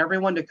I want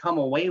everyone to come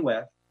away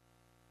with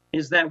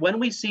is that when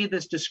we see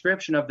this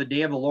description of the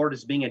day of the Lord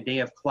as being a day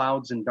of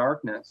clouds and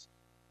darkness,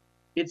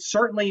 it's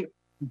certainly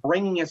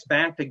bringing us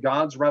back to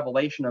God's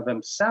revelation of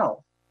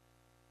himself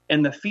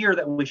and the fear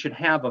that we should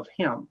have of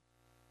him.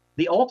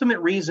 The ultimate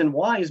reason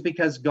why is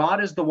because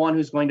God is the one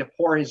who's going to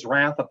pour his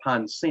wrath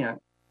upon sin.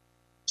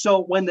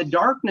 So when the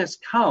darkness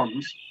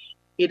comes,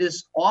 it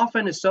is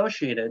often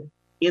associated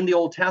in the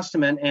Old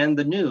Testament and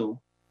the New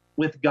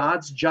with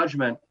God's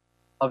judgment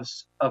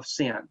of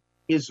sin,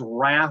 his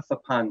wrath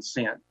upon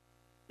sin.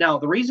 Now,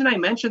 the reason I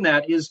mention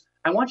that is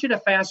I want you to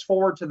fast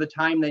forward to the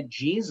time that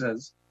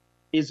Jesus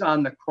is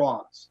on the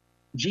cross.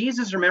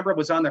 Jesus, remember,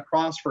 was on the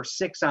cross for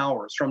 6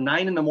 hours, from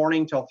 9 in the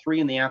morning till 3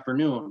 in the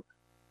afternoon.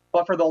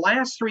 But for the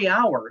last 3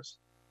 hours,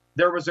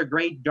 there was a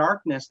great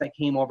darkness that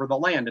came over the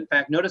land. In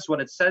fact, notice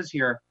what it says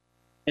here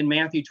in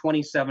Matthew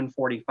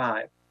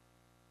 27:45.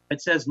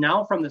 It says,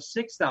 now from the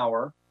 6th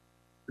hour,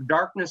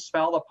 darkness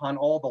fell upon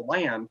all the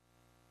land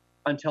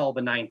until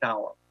the 9th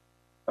hour.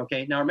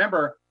 Okay, now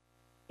remember,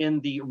 in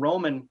the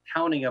Roman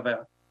counting of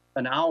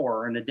an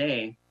hour and a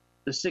day,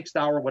 the 6th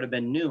hour would have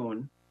been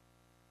noon,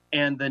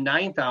 and the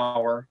 9th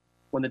hour,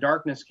 when the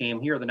darkness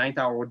came here, the 9th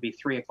hour would be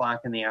 3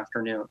 o'clock in the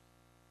afternoon.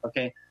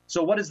 Okay,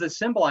 so what is this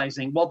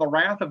symbolizing? Well, the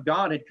wrath of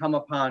God had come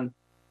upon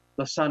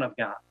the Son of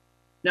God.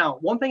 Now,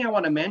 one thing I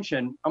want to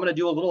mention, I'm going to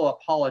do a little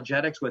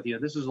apologetics with you.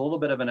 This is a little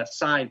bit of an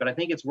aside, but I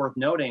think it's worth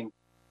noting.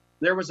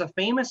 There was a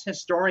famous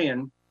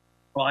historian,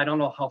 well, I don't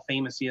know how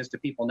famous he is to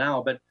people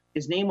now, but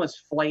his name was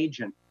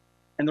Phlegon.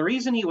 And the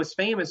reason he was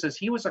famous is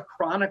he was a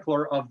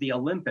chronicler of the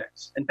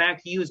Olympics. In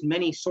fact, he used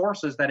many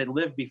sources that had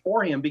lived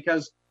before him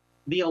because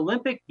the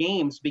Olympic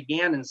Games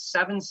began in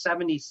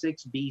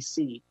 776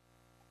 BC.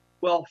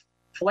 Well,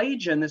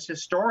 Pelagian, this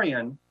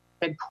historian,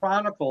 had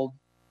chronicled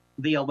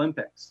the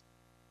Olympics.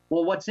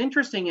 Well, what's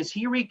interesting is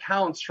he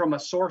recounts from a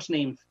source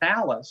named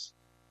Thallus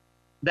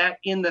that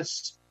in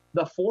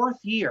the fourth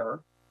year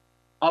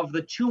of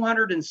the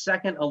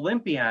 202nd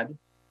Olympiad,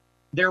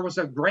 there was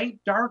a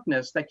great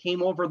darkness that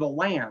came over the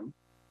land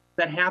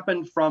that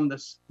happened from the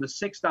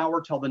 6th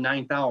hour till the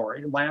 9th hour.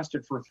 It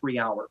lasted for 3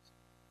 hours,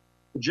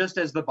 just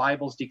as the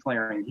Bible's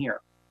declaring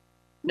here.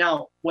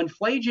 Now, when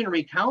Pelagian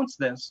recounts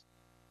this,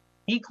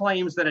 he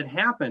claims that it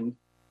happened,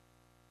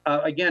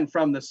 again,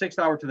 from the 6th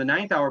hour to the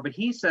 9th hour, but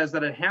he says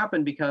that it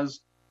happened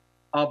because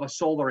of a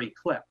solar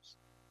eclipse.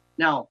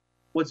 Now,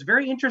 what's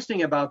very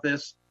interesting about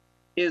this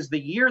is the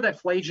year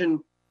that Pelagian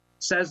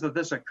says that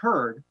this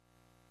occurred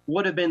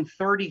would have been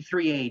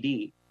 33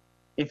 AD.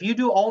 If you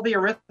do all the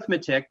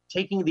arithmetic,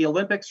 taking the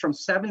Olympics from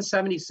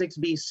 776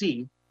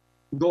 BC,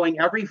 going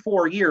every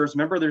 4 years,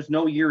 remember there's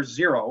no year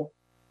zero,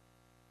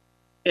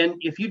 and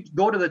if you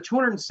go to the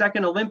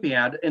 202nd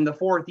Olympiad in the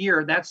fourth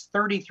year, that's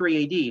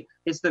 33 AD.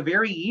 It's the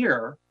very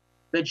year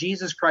that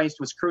Jesus Christ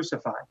was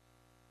crucified.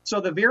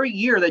 So the very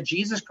year that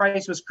Jesus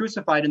Christ was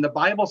crucified, and the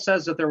Bible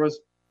says that there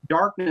was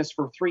darkness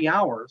for 3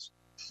 hours,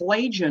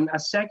 Pelagian, a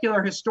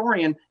secular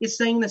historian, is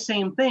saying the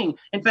same thing.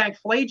 In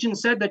fact, Pelagian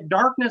said that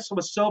darkness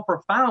was so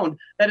profound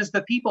that as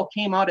the people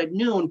came out at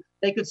noon,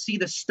 they could see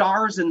the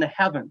stars in the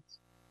heavens.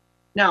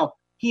 Now,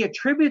 he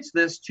attributes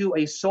this to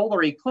a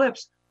solar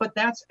eclipse, but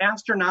that's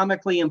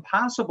astronomically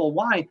impossible.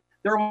 Why?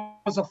 There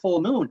was a full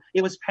moon.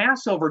 It was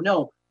Passover.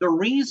 No, the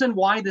reason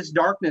why this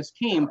darkness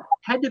came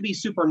had to be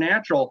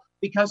supernatural,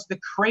 because the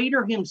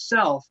Creator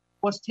himself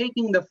was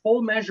taking the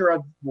full measure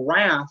of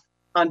wrath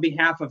on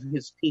behalf of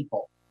his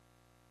people.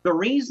 The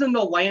reason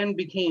the land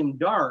became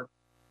dark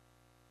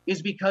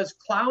is because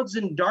clouds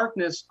and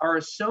darkness are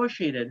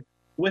associated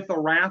with the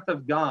wrath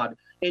of God.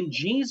 And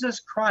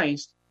Jesus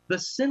Christ, the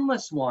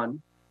sinless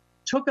one,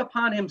 took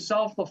upon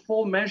himself the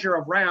full measure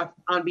of wrath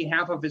on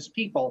behalf of his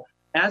people.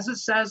 As it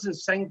says in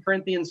 2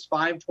 Corinthians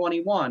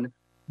 5:21,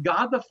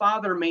 God the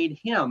Father made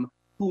him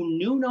who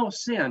knew no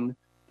sin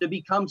to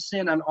become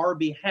sin on our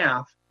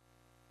behalf,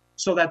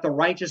 so that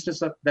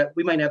that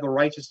we might have the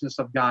righteousness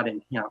of God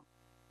in him.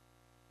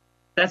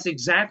 That's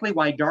exactly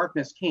why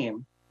darkness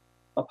came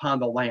upon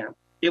the land.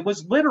 It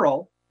was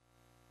literal,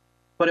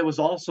 but it was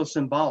also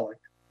symbolic,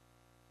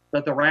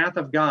 that the wrath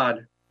of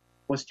God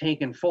was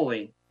taken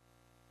fully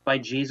by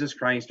Jesus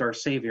Christ, our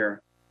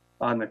Savior,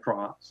 on the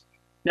cross.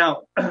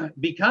 Now,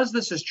 because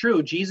this is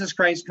true, Jesus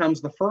Christ comes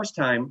the first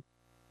time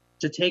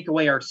to take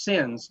away our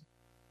sins.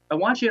 I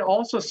want you to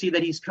also see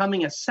that he's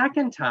coming a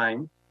second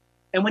time.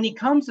 And when he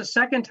comes a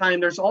second time,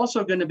 there's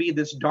also going to be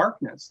this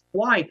darkness.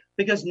 Why?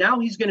 Because now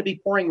he's going to be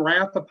pouring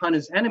wrath upon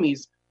his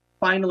enemies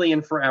finally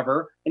and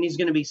forever, and he's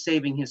going to be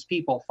saving his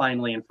people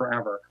finally and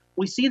forever.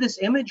 We see this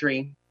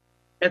imagery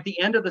at the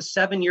end of the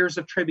 7 years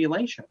of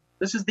tribulation.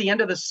 This is the end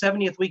of the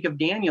 70th week of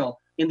Daniel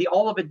in the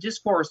Olivet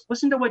Discourse.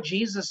 Listen to what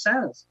Jesus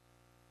says.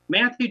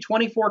 Matthew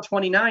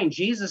 24:29,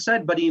 Jesus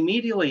said, but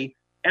immediately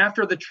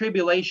after the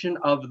tribulation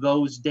of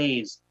those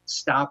days.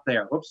 Stop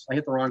there. Whoops, I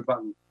hit the wrong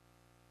button.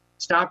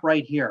 Stop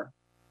right here.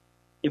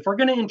 If we're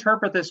going to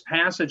interpret this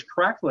passage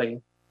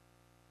correctly,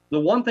 the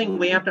one thing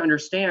we have to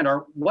understand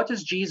are, what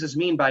does Jesus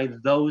mean by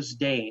those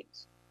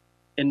days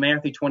in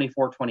Matthew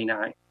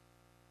 24:29?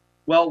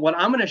 Well, what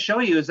I'm going to show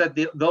you is that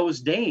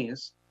those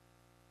days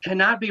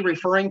cannot be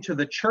referring to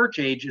the church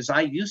age, as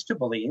I used to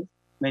believe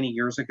many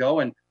years ago,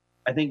 and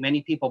I think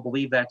many people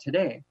believe that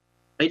today.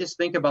 They just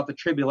think about the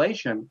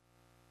tribulation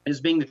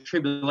as being the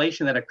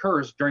tribulation that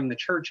occurs during the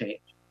church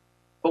age.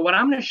 But what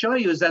I'm going to show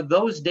you is that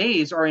those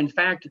days are in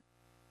fact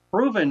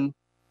proven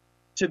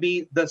to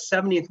be the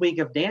 70th week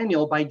of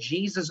Daniel by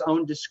Jesus'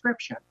 own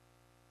description.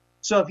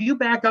 So if you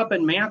back up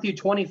in Matthew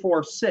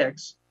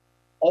 24:6,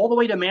 all the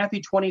way to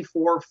Matthew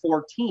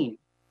 24:14,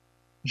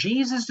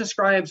 Jesus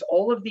describes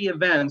all of the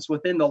events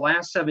within the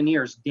last 7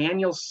 years,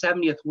 Daniel's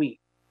 70th week.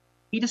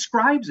 He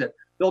describes it.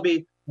 There'll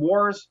be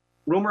wars,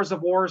 rumors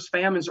of wars,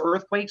 famines,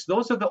 earthquakes.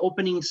 Those are the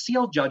opening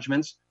seal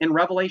judgments in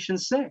Revelation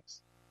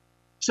 6.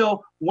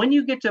 So when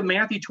you get to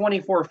Matthew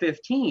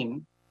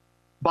 24:15,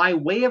 by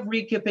way of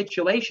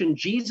recapitulation,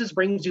 Jesus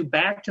brings you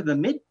back to the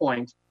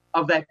midpoint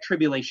of that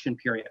tribulation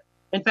period.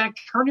 In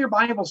fact, turn your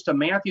Bibles to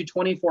Matthew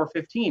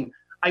 24:15.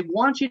 I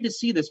want you to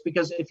see this,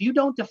 because if you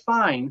don't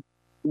define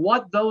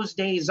what those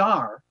days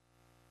are,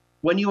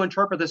 when you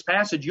interpret this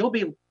passage, you'll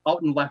be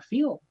out in left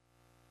field.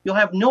 You'll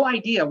have no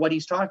idea what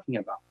he's talking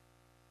about.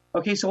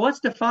 Okay, so let's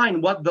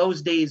define what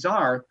those days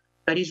are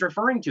that he's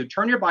referring to.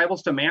 Turn your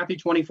Bibles to Matthew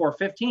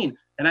 24:15,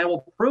 and I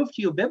will prove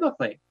to you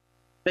biblically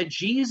that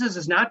Jesus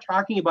is not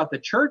talking about the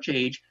church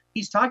age.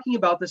 He's talking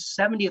about the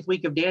 70th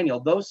week of Daniel,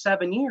 those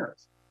 7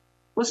 years.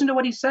 Listen to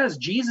what he says,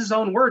 Jesus'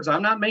 own words.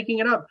 I'm not making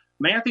it up.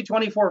 Matthew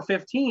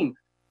 24:15,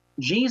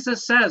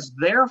 Jesus says,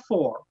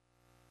 therefore,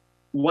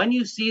 when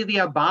you see the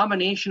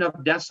abomination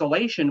of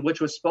desolation,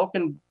 which was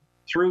spoken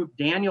through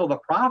Daniel the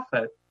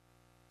prophet,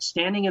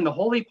 standing in the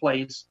holy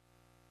place,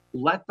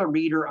 let the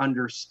reader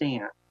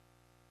understand.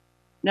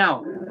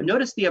 Now,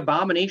 notice the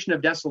abomination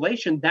of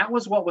desolation. That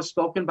was what was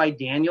spoken by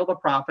Daniel the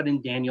prophet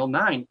in Daniel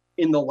 9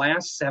 in the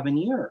last 7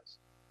 years.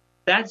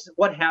 That's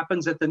what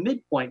happens at the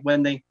midpoint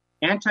when the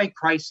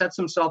Antichrist sets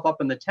himself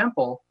up in the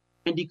temple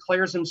and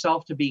declares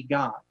himself to be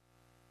God.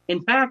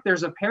 In fact,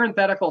 there's a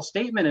parenthetical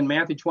statement in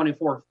Matthew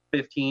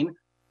 24:15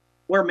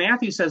 where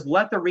Matthew says,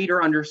 let the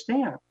reader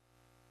understand.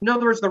 In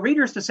other words, the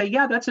readers to say,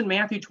 yeah, that's in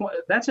Matthew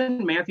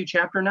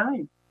chapter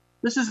 9.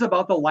 This is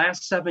about the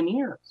last 7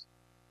 years.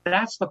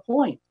 That's the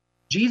point.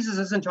 Jesus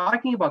isn't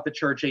talking about the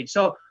church age.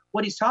 So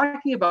what he's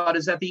talking about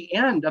is at the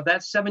end of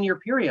that 7-year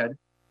period,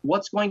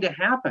 what's going to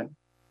happen?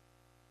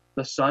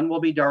 The sun will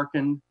be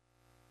darkened,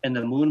 and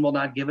the moon will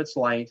not give its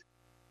light,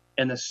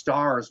 and the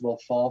stars will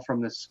fall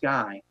from the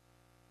sky,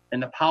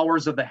 and the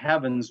powers of the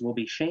heavens will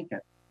be shaken.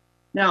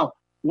 Now,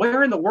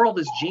 where in the world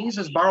is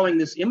Jesus borrowing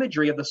this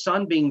imagery of the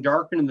sun being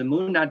darkened and the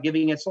moon not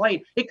giving its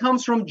light? It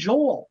comes from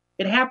Joel.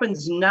 It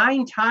happens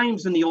 9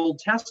 times in the Old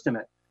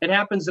Testament. It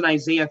happens in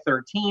Isaiah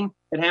 13.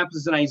 It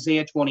happens in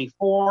Isaiah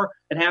 24.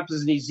 It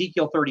happens in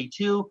Ezekiel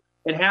 32.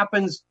 It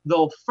happens,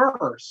 though,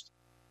 first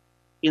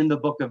in the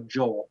book of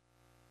Joel.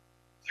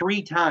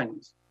 3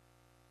 times.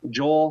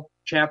 Joel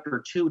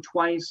chapter 2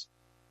 twice,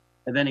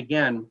 and then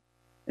again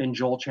in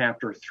Joel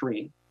chapter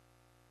 3.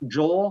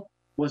 Joel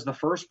was the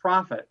first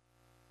prophet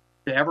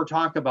to ever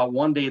talk about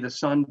one day the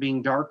sun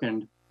being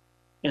darkened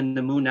and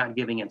the moon not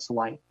giving its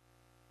light.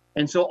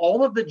 And so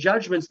all of the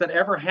judgments that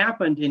ever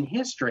happened in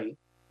history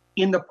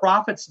in the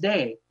prophet's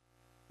day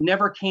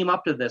never came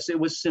up to this. It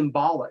was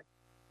symbolic.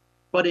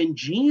 But in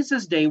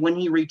Jesus' day, when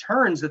he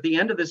returns at the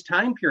end of this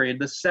time period,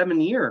 the 7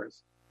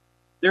 years,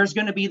 there's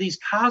going to be these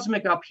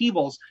cosmic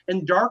upheavals,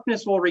 and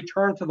darkness will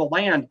return to the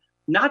land,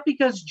 not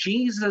because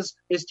Jesus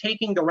is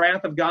taking the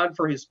wrath of God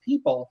for his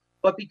people,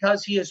 but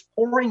because he is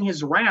pouring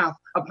his wrath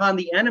upon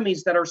the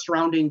enemies that are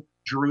surrounding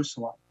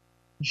Jerusalem.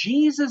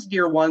 Jesus,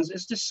 dear ones,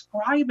 is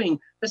describing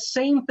the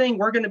same thing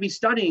we're going to be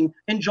studying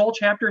in Joel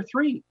chapter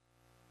 3.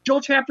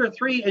 Joel chapter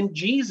 3 and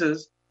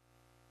Jesus,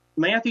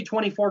 Matthew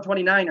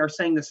 24:29 are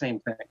saying the same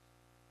thing.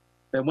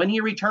 That when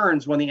he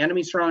returns, when the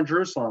enemies surround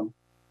Jerusalem,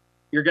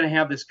 you're going to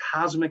have this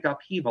cosmic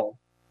upheaval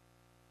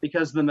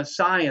because the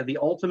Messiah, the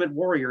ultimate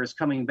warrior, is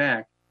coming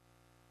back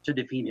to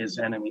defeat his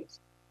enemies.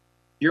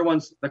 Dear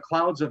ones, the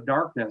clouds of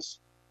darkness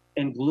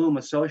and gloom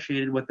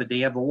associated with the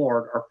day of the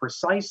Lord are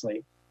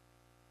precisely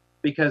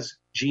because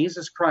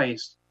Jesus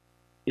Christ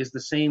is the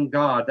same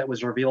God that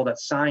was revealed at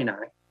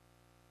Sinai,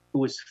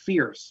 who is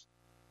fierce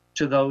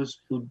to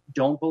those who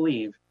don't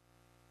believe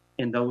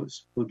and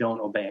those who don't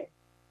obey.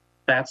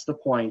 That's the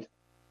point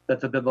that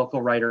the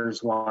biblical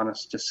writers want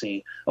us to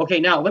see. Okay,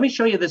 now let me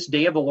show you this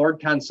day of the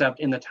Lord concept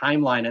in the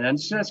timeline, and I'm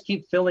just going to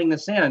keep filling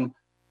this in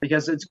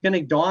because it's going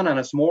to dawn on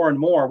us more and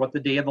more what the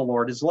day of the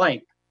Lord is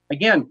like.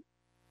 Again,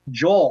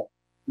 Joel,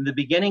 in the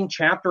beginning,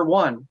 chapter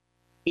 1,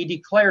 he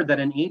declared that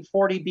in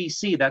 840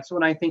 BC, that's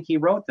when I think he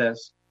wrote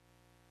this,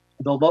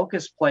 the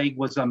locust plague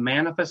was a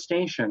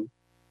manifestation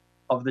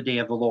of the day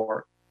of the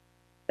Lord.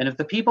 And if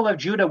the people of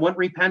Judah wouldn't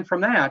repent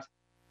from that,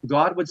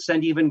 God would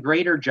send even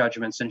greater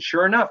judgments. And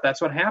sure enough,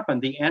 that's what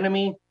happened. The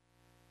enemy,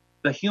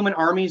 the human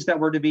armies that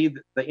were to be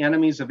the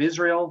enemies of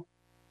Israel,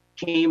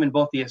 came in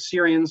both the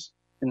Assyrians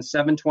in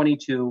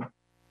 722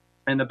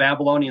 and the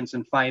Babylonians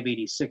in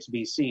 586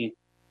 BC,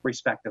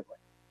 respectively.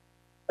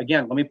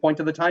 Again, let me point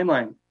to the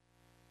timeline.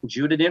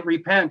 Judah didn't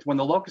repent when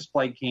the locust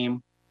plague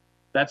came.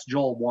 That's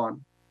Joel 1.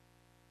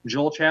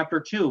 Joel chapter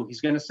 2, he's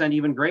going to send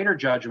even greater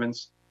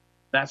judgments.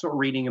 That's what we're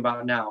reading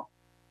about now.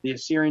 The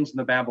Assyrians and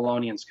the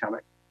Babylonians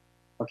coming.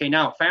 Okay,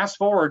 now fast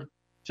forward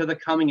to the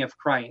coming of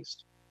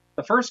Christ.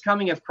 The first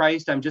coming of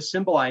Christ, I'm just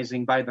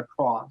symbolizing by the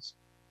cross.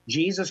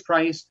 Jesus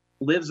Christ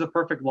lives a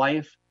perfect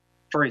life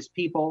for his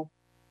people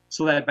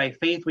so that by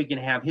faith we can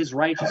have his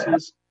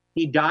righteousness.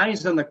 He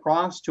dies on the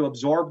cross to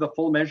absorb the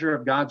full measure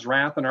of God's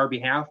wrath on our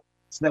behalf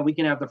so that we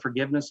can have the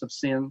forgiveness of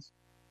sins.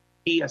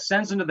 He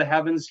ascends into the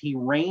heavens. He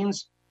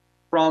reigns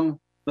from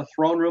the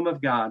throne room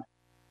of God,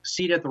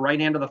 seated at the right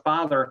hand of the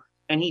Father,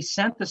 and he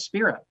sent the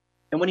Spirit.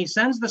 And when he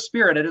sends the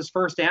Spirit at his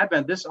first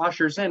advent, this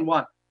ushers in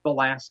what? The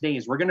last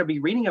days. We're going to be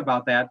reading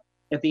about that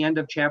at the end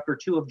of chapter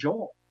 2 of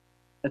Joel.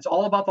 It's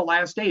all about the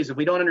last days. If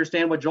we don't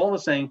understand what Joel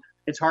is saying,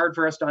 it's hard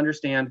for us to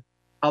understand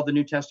how the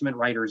New Testament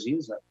writers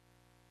use it.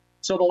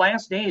 So the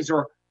last days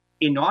are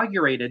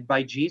inaugurated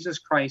by Jesus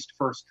Christ's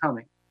first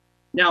coming.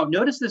 Now,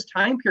 notice this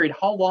time period.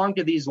 How long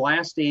do these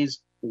last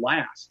days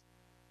last?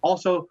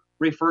 Also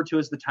referred to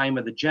as the time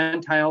of the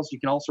Gentiles.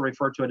 You can also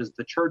refer to it as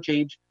the church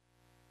age.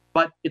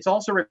 But it's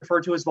also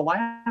referred to as the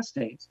last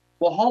days.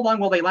 Well, how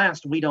long will they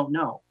last? We don't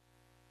know.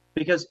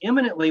 Because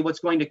imminently what's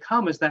going to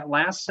come is that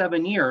last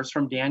 7 years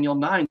from Daniel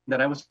 9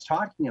 that I was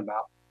talking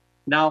about.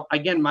 Now,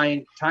 again,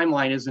 my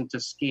timeline isn't to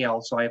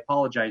scale, so I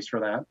apologize for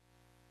that.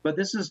 But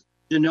this is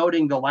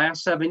denoting the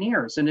last 7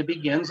 years. And it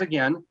begins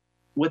again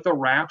with the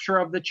rapture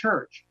of the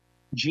church.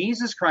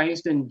 Jesus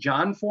Christ in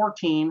John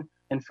 14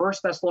 and 1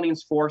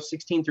 Thessalonians 4,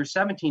 16 through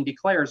 17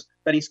 declares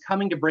that he's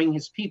coming to bring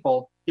his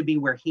people to be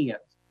where he is.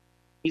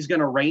 He's going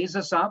to raise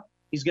us up.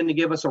 He's going to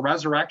give us a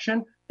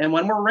resurrection. And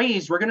when we're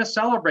raised, we're going to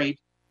celebrate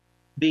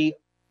the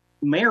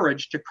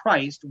marriage to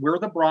Christ. We're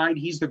the bride,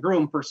 he's the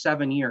groom for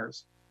 7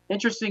 years.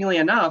 Interestingly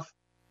enough,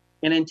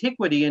 in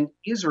antiquity in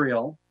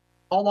Israel,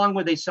 how long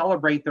would they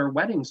celebrate their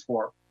weddings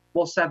for?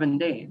 Well, 7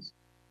 days.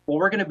 Well,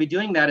 we're going to be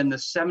doing that in the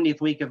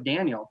 70th week of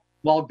Daniel,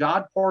 while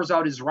God pours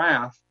out his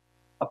wrath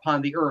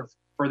upon the earth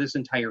for this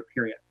entire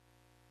period.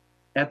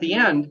 At the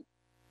end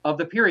of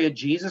the period,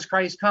 Jesus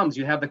Christ comes.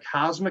 You have the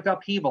cosmic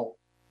upheaval.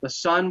 The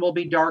sun will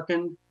be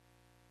darkened,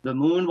 the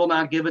moon will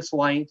not give its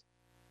light,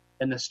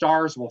 and the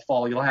stars will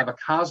fall. You'll have a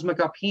cosmic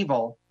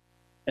upheaval,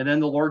 and then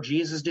the Lord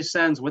Jesus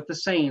descends with the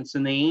saints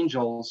and the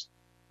angels,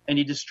 and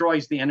he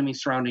destroys the enemy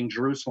surrounding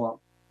Jerusalem.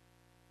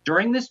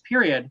 During this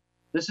period,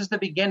 this is the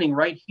beginning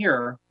right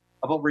here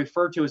of what we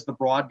refer to as the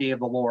broad day of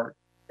the Lord.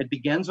 It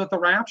begins with the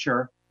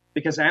rapture,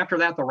 because after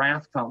that, the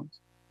wrath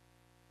comes.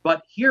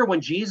 But here,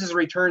 when Jesus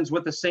returns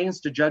with the saints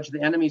to judge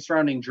the enemy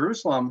surrounding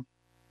Jerusalem,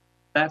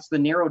 that's the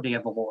narrow day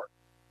of the Lord.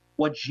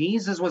 What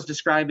Jesus was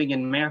describing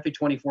in Matthew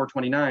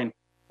 24:29,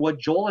 what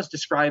Joel is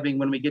describing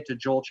when we get to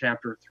Joel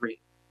chapter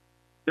 3.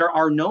 There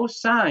are no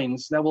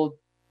signs that will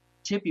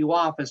tip you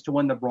off as to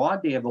when the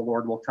broad day of the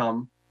Lord will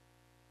come,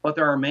 but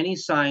there are many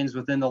signs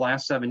within the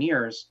last 7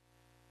 years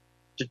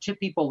to tip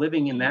people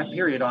living in that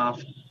period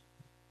off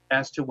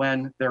as to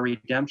when their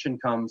redemption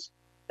comes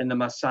and the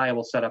Messiah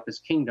will set up his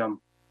kingdom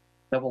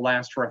that will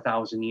last for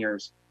 1,000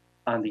 years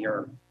on the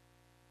earth.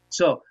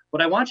 So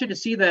what I want you to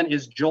see then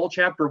is Joel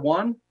chapter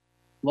 1,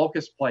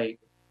 locust plague.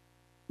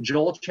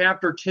 Joel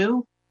chapter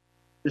 2,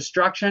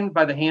 destruction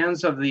by the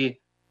hands of the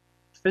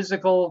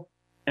physical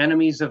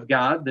enemies of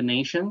God, the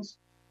nations.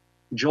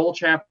 Joel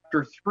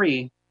chapter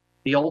 3,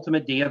 the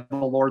ultimate day of the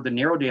Lord, the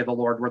narrow day of the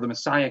Lord, where the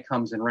Messiah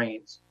comes and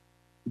reigns.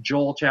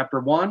 Joel chapter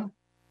 1,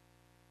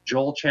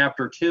 Joel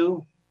chapter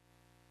 2,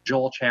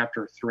 Joel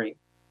chapter 3.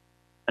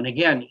 And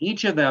again,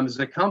 each of them is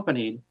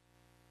accompanied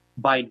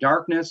by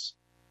darkness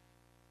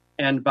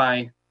and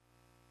by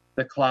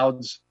the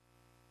clouds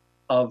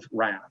of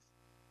wrath.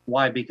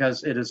 Why?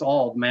 Because it is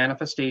all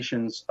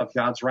manifestations of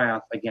God's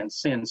wrath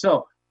against sin.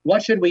 So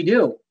what should we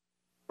do?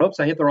 Oops,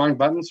 I hit the wrong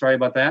button. Sorry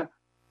about that.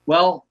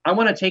 Well, I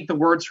want to take the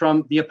words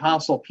from the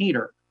Apostle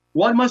Peter.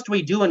 What must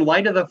we do in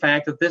light of the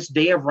fact that this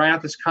day of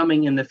wrath is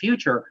coming in the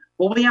future?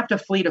 Well, we have to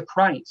flee to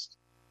Christ.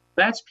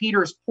 That's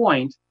Peter's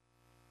point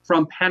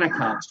from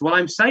Pentecost. What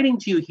I'm citing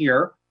to you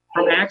here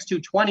from Acts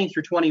 2:20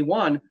 through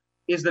 21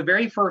 is the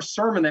very first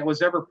sermon that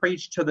was ever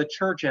preached to the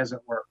church, as it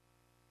were.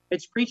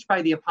 It's preached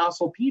by the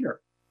Apostle Peter.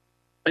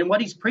 And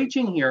what he's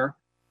preaching here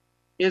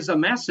is a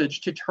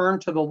message to turn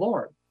to the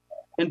Lord.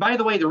 And by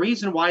the way, the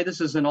reason why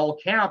this is in all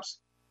caps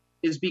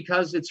is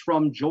because it's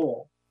from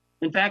Joel.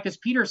 In fact, as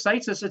Peter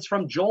cites us, it's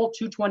from Joel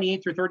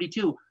 2:28 through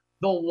 32,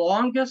 the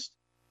longest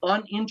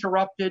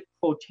uninterrupted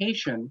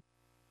quotation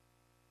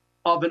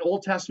of an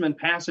Old Testament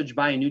passage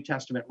by a New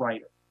Testament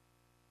writer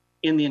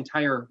in the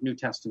entire New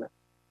Testament.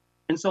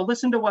 And so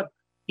listen to what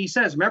he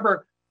says.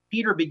 Remember,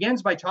 Peter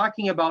begins by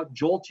talking about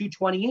Joel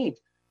 2:28,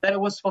 that it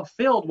was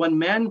fulfilled when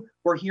men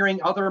were hearing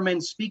other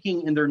men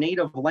speaking in their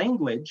native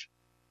language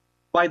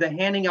by the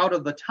handing out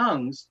of the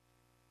tongues.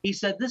 He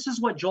said, this is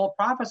what Joel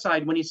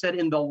prophesied when he said,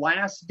 in the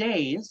last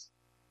days,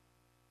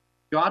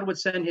 God would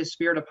send his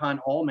spirit upon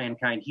all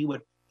mankind. He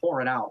would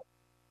pour it out.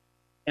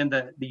 And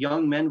the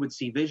young men would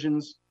see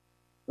visions.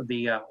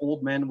 The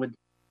old men would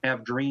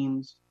have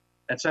dreams,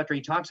 etc.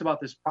 He talks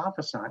about this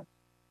prophesying.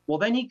 Well,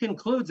 then he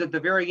concludes at the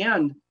very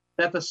end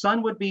that the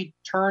sun would be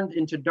turned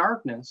into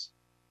darkness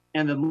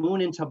and the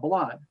moon into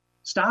blood.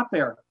 Stop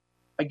there.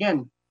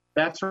 Again,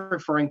 that's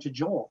referring to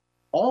Joel.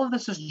 All of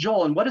this is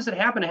Joel. And what does it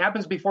happen? It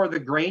happens before the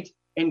great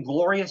and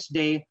glorious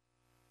day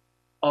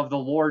of the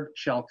Lord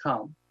shall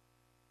come.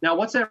 Now,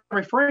 what's that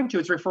referring to?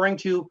 It's referring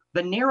to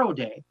the narrow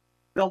day,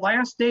 the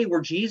last day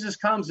where Jesus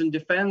comes and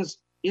defends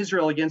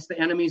Israel against the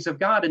enemies of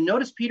God. And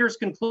notice Peter's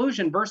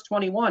conclusion, verse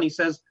 21. He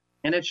says,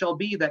 and it shall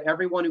be that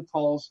everyone who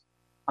calls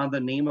on the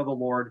name of the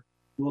Lord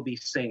will be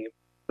saved.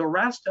 The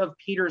rest of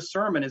Peter's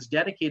sermon is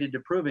dedicated to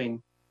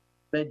proving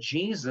that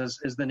Jesus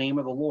is the name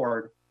of the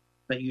Lord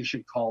that you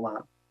should call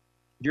on.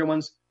 Dear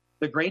ones,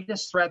 the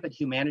greatest threat that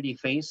humanity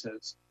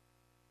faces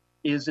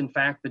is, in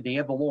fact, the day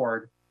of the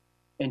Lord,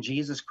 and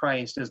Jesus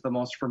Christ is the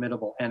most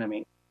formidable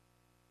enemy.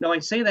 Now, I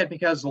say that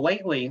because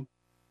lately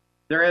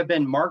there have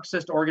been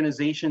Marxist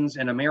organizations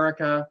in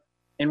America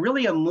and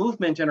really a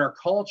movement in our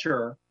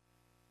culture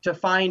to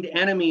find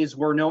enemies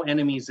where no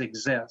enemies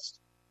exist.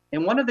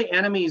 And one of the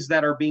enemies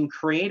that are being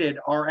created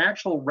are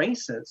actual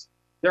races.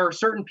 There are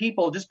certain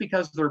people, just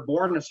because they're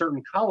born a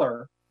certain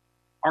color,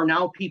 are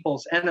now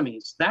people's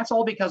enemies. That's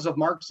all because of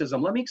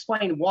Marxism. Let me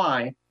explain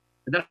why.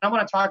 And then I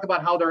want to talk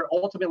about how there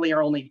ultimately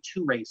are only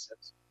two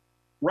races.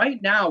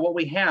 Right now, what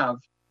we have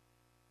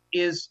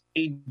is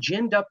a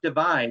ginned up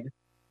divide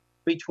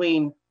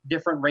between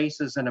different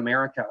races in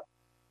America.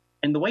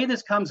 And the way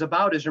this comes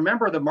about is,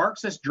 remember, the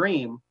Marxist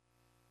dream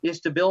is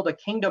to build a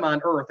kingdom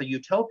on earth, a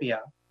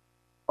utopia,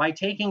 by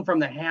taking from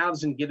the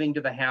haves and giving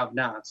to the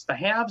have-nots. The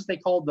haves they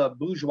called the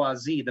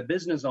bourgeoisie, the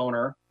business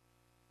owner,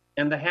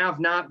 and the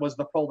have-not was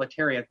the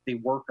proletariat, the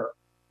worker.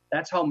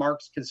 That's how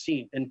Marx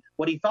conceived. And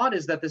what he thought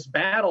is that this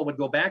battle would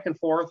go back and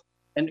forth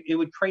and it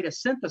would create a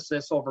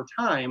synthesis over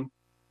time,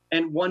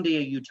 and one day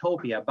a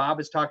utopia. Bob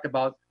has talked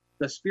about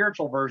the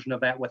spiritual version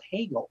of that with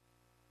Hegel.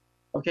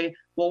 Okay,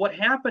 well, what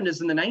happened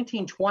is in the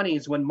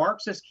 1920s, when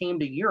Marxists came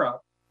to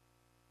Europe,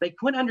 they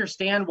couldn't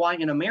understand why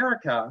in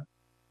America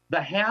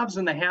the haves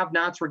and the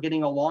have-nots were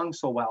getting along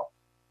so well.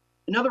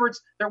 In other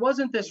words, there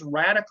wasn't this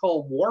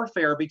radical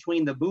warfare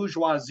between the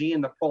bourgeoisie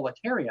and the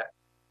proletariat.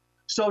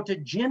 So to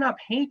gin up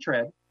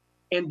hatred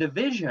and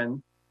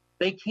division,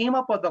 they came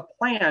up with a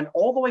plan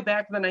all the way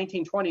back in the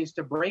 1920s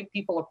to break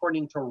people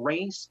according to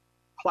race,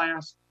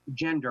 class,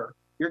 gender.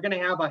 You're going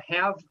to have a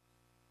have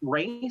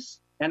race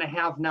and a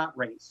have not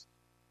race.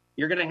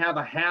 You're going to have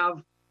a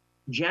have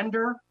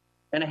gender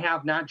and a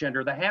have not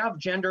gender. The have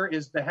gender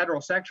is the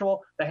heterosexual,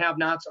 the have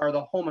nots are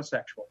the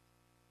homosexual.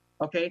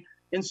 Okay?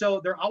 And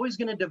so they're always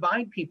going to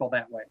divide people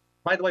that way.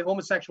 By the way,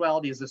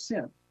 homosexuality is a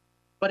sin.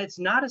 But it's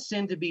not a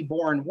sin to be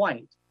born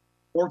white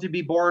or to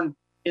be born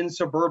in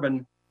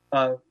suburban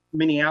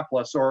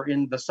Minneapolis or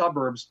in the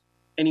suburbs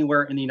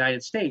anywhere in the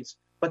United States.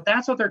 But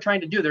that's what they're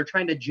trying to do. They're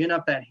trying to gin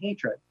up that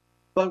hatred.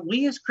 But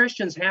we as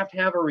Christians have to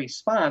have a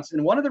response.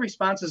 And one of the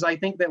responses I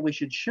think that we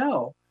should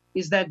show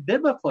is that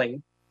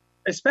biblically,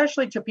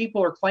 especially to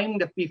people who are claiming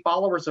to be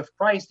followers of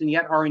Christ and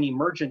yet are in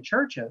emergent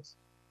churches,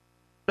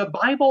 the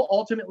Bible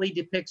ultimately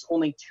depicts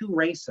only two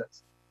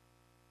races: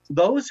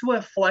 those who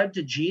have fled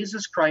to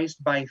Jesus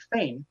Christ by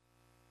faith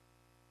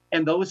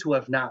and those who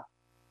have not.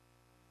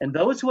 And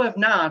those who have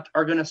not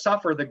are going to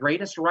suffer the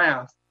greatest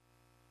wrath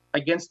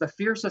against the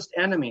fiercest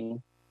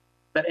enemy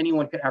that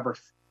anyone could ever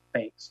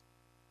face,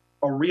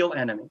 a real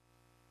enemy,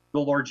 the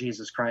Lord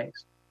Jesus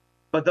Christ.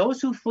 But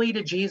those who flee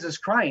to Jesus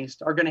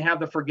Christ are going to have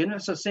the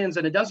forgiveness of sins,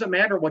 and it doesn't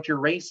matter what your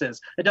race is.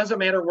 It doesn't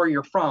matter where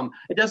you're from.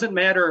 It doesn't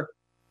matter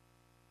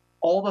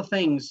all the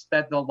things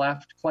that the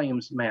left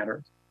claims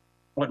matter.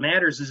 What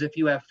matters is if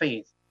you have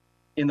faith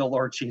in the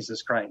Lord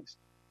Jesus Christ.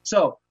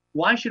 So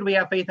why should we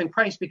have faith in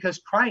Christ? Because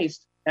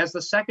Christ, as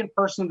the second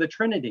person of the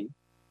Trinity,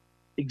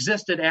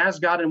 existed as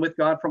God and with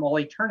God from all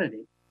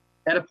eternity.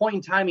 At a point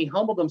in time, he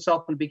humbled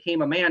himself and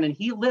became a man, and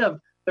he lived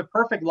the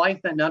perfect life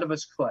that none of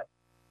us could.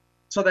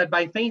 So that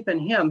by faith in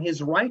him,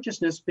 his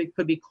righteousness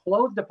could be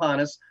clothed upon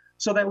us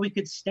so that we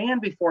could stand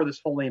before this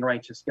holy and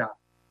righteous God.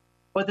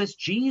 But this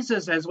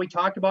Jesus, as we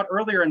talked about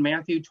earlier in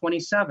Matthew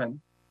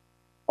 27,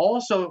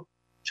 also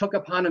took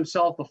upon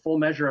himself the full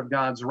measure of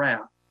God's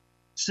wrath,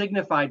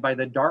 signified by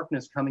the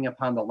darkness coming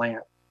upon the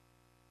land.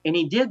 And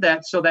he did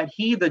that so that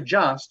he, the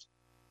just,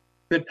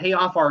 could pay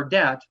off our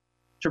debt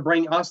to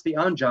bring us, the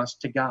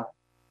unjust, to God.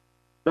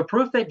 The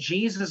proof that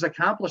Jesus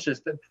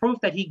accomplishes, the proof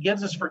that he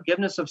gives us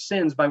forgiveness of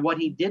sins by what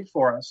he did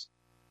for us,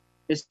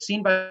 is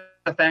seen by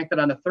the fact that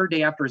on the third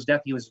day after his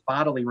death, he was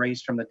bodily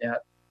raised from the dead.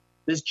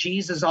 This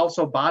Jesus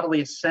also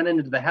bodily ascended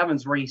into the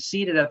heavens, where he's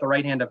seated at the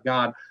right hand of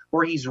God,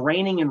 where he's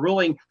reigning and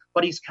ruling,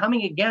 but he's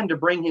coming again to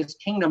bring his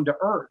kingdom to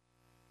earth.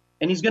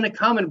 And he's going to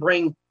come and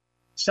bring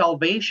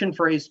salvation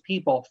for his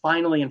people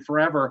finally and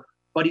forever,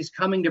 but he's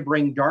coming to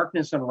bring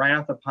darkness and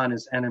wrath upon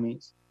his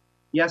enemies.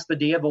 Yes, the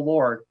day of the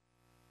Lord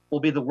will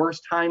be the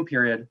worst time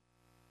period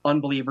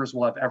unbelievers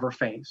will have ever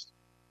faced.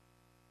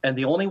 And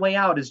the only way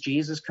out, as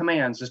Jesus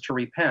commands, is to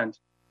repent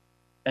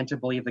and to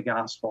believe the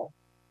gospel.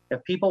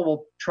 If people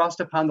will trust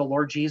upon the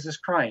Lord Jesus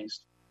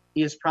Christ,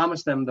 he has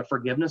promised them the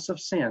forgiveness of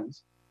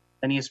sins,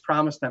 and he has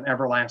promised them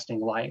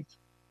everlasting life.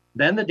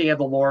 Then the day of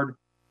the Lord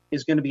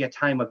is going to be a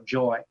time of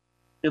joy.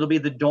 It'll be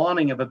the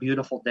dawning of a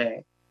beautiful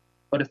day.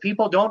 But if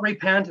people don't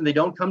repent and they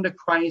don't come to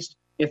Christ,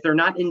 if they're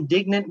not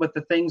indignant with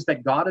the things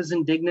that God is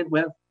indignant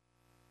with,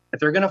 if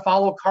they're going to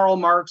follow Karl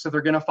Marx, if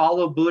they're going to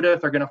follow Buddha,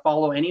 if they're going to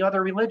follow any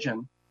other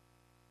religion,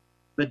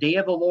 the day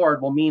of the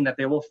Lord will mean that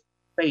they will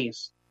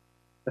face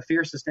the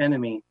fiercest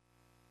enemy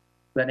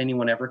that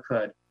anyone ever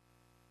could,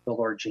 the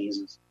Lord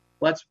Jesus.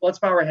 Let's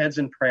bow our heads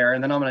in prayer,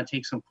 and then I'm going to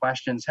take some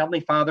questions.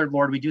 Heavenly Father,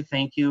 Lord, we do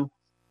thank you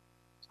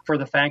for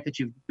the fact that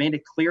you've made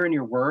it clear in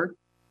your word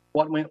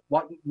what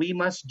we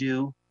must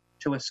do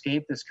to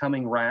escape this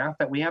coming wrath,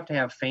 that we have to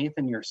have faith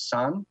in your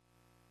Son,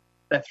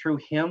 that through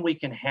him we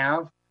can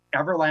have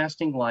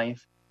everlasting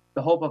life,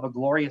 the hope of a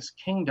glorious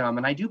kingdom.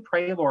 And I do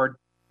pray, Lord,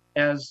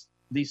 as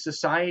the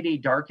society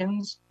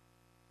darkens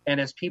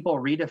and as people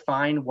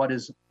redefine what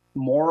is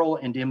moral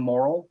and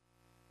immoral,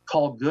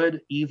 call good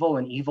evil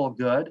and evil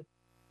good,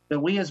 that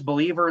we as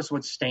believers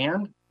would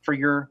stand for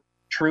your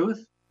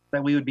truth,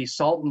 that we would be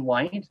salt and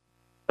light,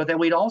 but that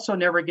we'd also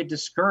never get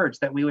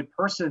discouraged, that we would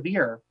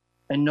persevere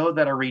and know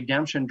that our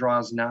redemption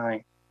draws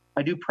nigh.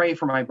 I do pray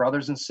for my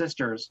brothers and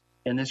sisters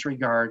in this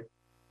regard.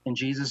 In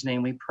Jesus'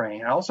 name we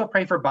pray. I also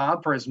pray for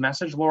Bob for his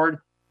message, Lord,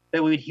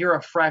 that we would hear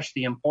afresh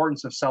the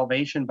importance of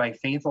salvation by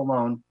faith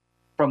alone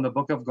from the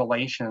book of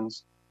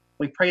Galatians.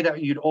 We pray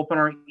that you'd open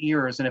our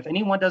ears, and if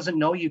anyone doesn't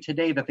know you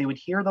today, that they would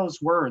hear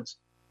those words,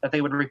 that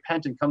they would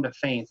repent and come to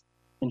faith.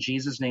 In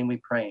Jesus' name we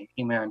pray.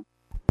 Amen.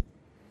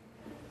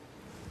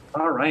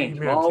 All right.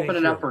 Amen. Well, I'll open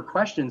it up for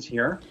questions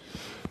here.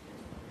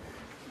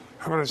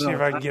 I'm going to see if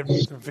I can get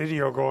the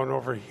video going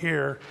over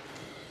here.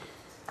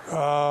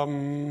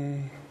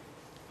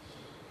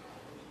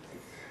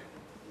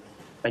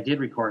 I did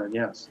record it,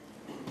 yes.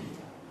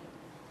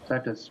 I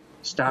have to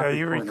stop. Yeah,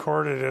 you recording.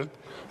 recorded it.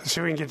 Let's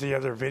see if we can get the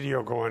other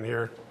video going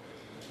here.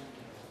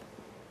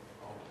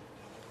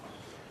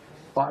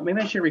 Well,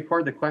 maybe I should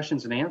record the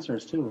questions and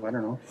answers too. I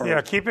don't know. Yeah,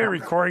 keep it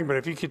recording, but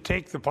if you could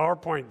take the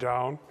PowerPoint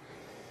down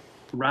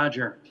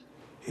Roger.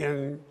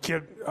 and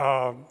get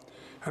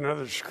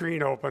another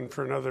screen open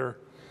for another.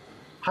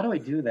 How do I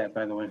do that,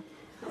 by the way?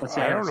 Let's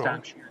see. I I don't gotta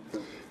know. stop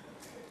sharing.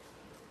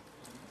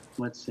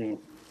 Let's see.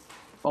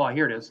 Oh,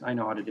 here it is. I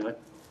know how to do it.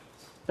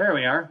 There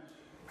we are.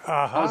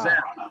 How's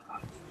that?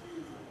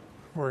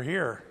 We're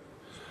here.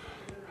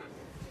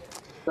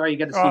 Sorry, you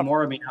get to see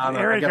more of me.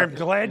 Eric, I'm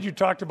glad you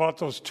talked about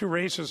those two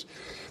races.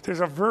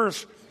 There's a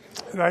verse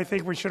that I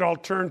think we should all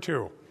turn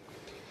to.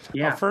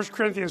 Yeah. 1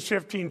 Corinthians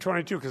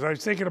 15:22, because I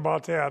was thinking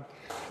about that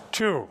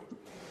too.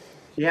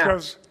 Yeah.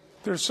 Because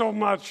there's so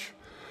much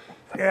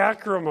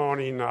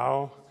acrimony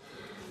now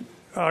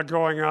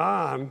going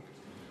on.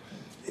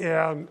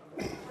 And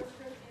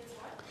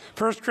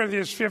 1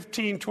 Corinthians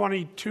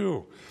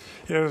 15:22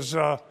 is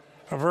a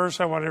verse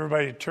I want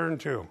everybody to turn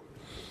to.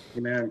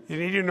 Amen. You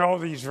need to know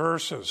these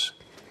verses.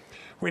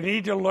 We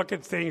need to look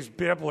at things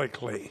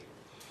biblically.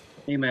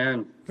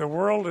 Amen. The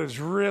world is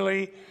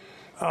really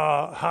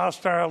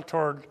hostile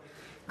toward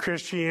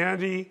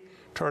Christianity,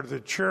 toward the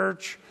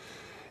church,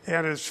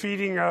 and is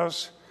feeding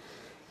us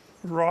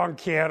wrong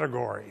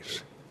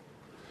categories.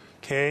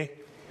 Okay?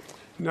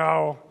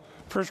 Now,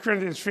 1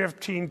 Corinthians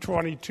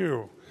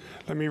 15:22.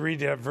 Let me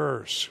read that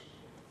verse.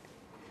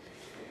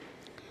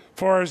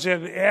 For as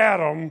in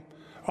Adam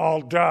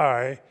all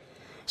die,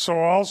 so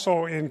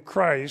also in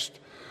Christ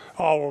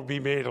all will be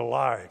made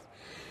alive.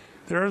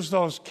 There's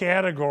those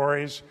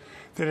categories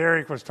that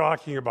Eric was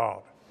talking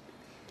about.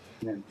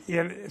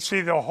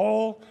 See, the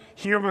whole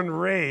human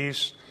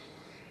race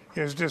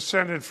is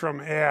descended from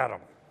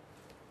Adam.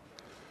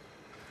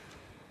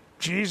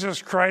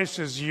 Jesus Christ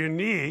is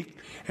unique,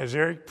 as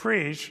Eric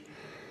preached,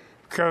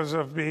 because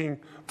of being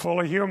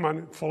fully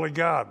human, fully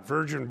God,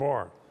 virgin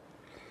born.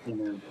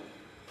 Amen.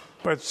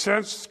 But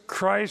since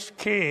Christ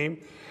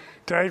came,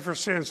 died for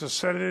sins,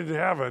 ascended into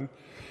heaven,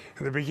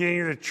 in the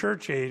beginning of the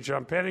church age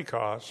on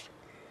Pentecost,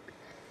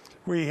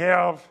 we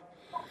have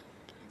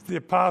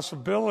the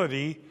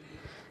possibility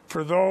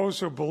for those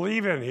who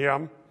believe in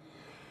him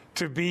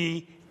to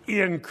be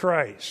in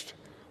Christ.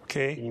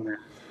 Okay? Amen.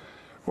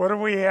 What do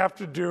we have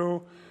to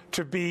do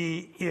to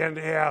be in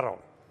Adam?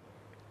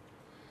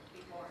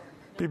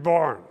 Be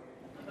born.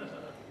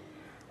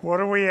 What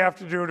do we have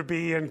to do to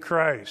be in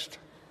Christ?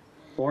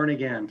 Born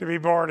again. To be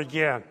born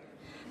again.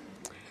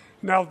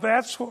 Now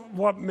that's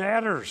what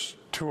matters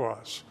to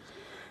us.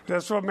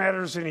 That's what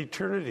matters in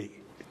eternity.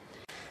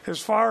 As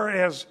far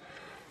as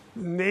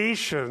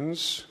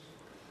nations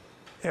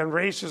and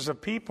races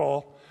of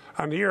people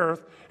on the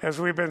earth, as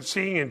we've been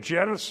seeing in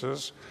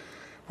Genesis,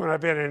 when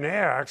I've been in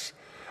Acts,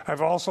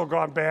 I've also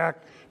gone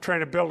back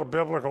trying to build a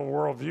biblical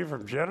worldview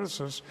from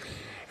Genesis,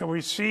 and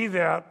we see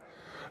that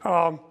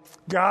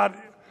God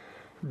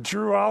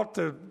drew out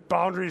the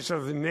boundaries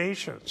of the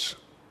nations,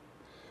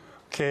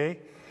 okay?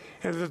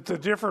 And that the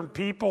different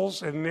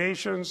peoples and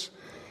nations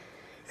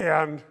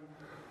and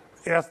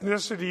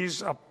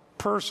ethnicities of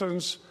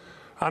persons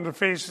on the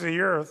face of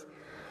the earth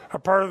are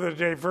part of the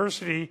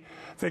diversity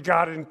that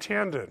God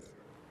intended.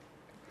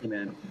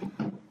 Amen.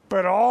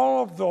 But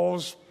all of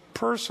those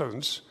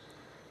persons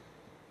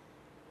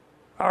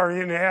are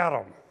in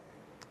Adam,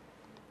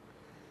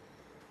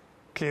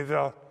 okay,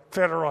 the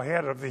federal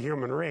head of the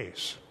human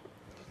race.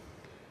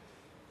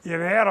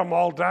 In Adam,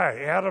 all die.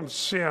 Adam's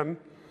sin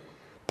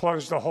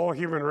plunged the whole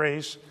human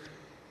race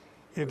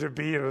into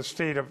being in a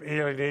state of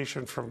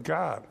alienation from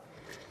God.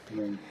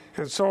 Amen.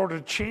 And so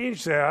to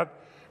change that,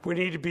 we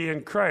need to be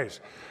in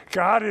Christ.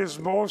 God is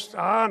most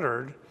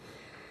honored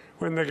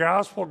when the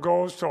gospel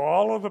goes to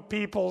all of the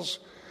peoples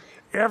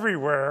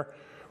everywhere,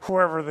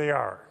 whoever they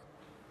are.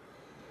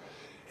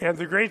 And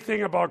the great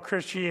thing about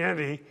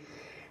Christianity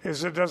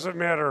is it doesn't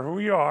matter who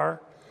you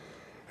are,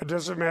 it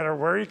doesn't matter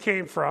where you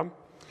came from,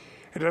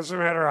 it doesn't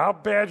matter how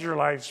bad your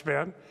life's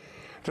been,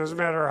 it doesn't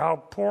matter how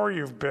poor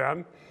you've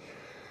been,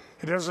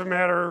 it doesn't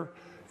matter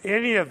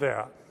any of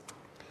that.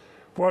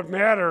 What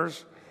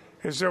matters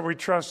is that we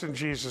trust in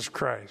Jesus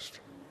Christ.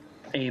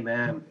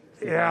 Amen.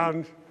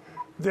 And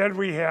then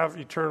we have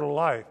eternal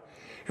life.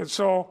 And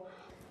so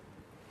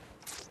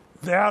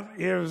that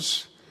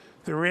is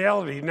the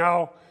reality.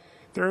 Now,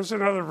 there's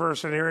another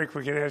verse, and Eric,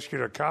 we can ask you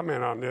to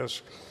comment on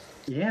this.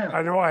 Yeah.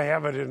 I know I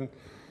have it in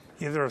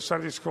either a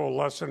Sunday school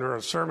lesson or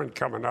a sermon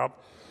coming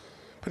up,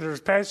 but there's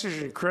a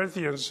passage in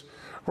Corinthians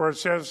where it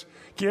says,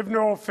 give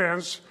no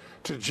offense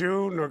to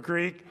Jew, nor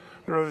Greek,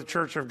 nor the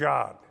church of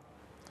God.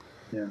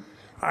 Yeah.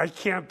 I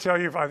can't tell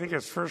you if I think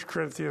it's 2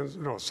 Corinthians.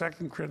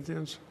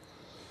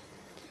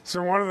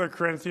 So one of the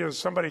Corinthians,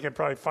 somebody could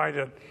probably find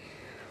it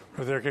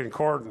with their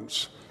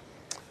concordance.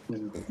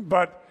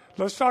 But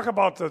let's talk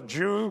about the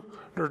Jew,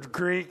 nor the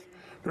Greek,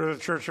 nor the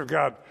church of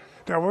God.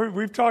 Now,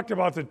 we've talked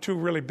about the two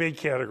really big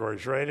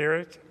categories, right,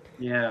 Eric?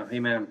 Yeah.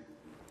 Amen.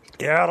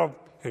 Adam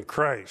and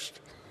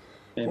Christ.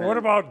 Amen. Well, what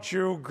about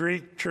Jew,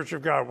 Greek, church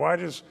of God? Why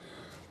does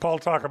Paul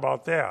talk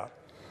about that?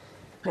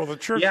 Well, the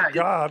Church Yeah, of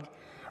God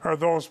are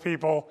those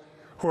people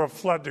who have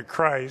fled to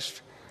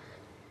Christ,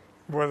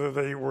 whether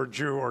they were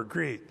Jew or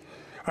Greek.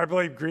 I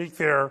believe Greek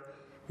there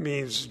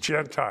means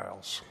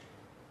Gentiles.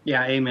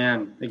 Yeah,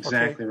 amen.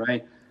 Exactly, Okay.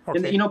 right.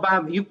 Okay. And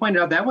Bob, you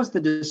pointed out that was the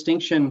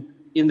distinction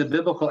in the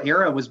biblical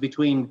era, was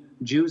between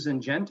Jews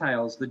and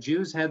Gentiles. The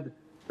Jews had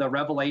the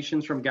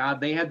revelations from God.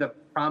 They had the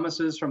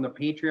promises from the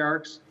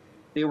patriarchs.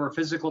 They were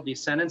physical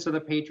descendants of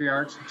the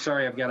patriarchs.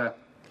 Sorry, I've got a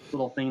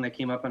little thing that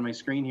came up on my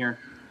screen here.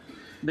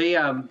 They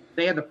had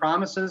the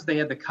promises, they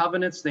had the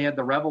covenants, they had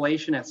the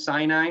revelation at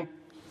Sinai.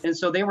 And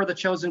so they were the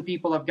chosen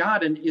people of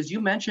God. And as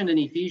you mentioned in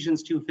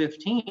Ephesians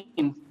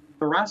 2:15,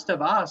 the rest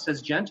of us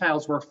as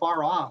Gentiles were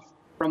far off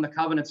from the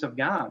covenants of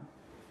God.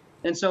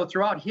 And so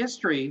throughout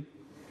history,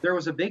 there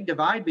was a big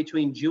divide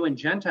between Jew and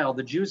Gentile.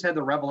 The Jews had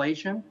the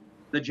revelation,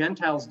 the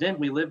Gentiles didn't.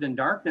 We lived in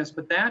darkness.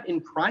 But that in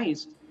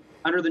Christ,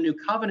 under the new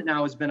covenant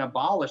now, has been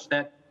abolished.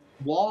 That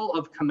wall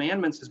of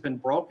commandments has been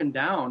broken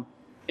down.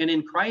 And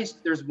in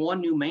Christ, there's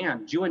one new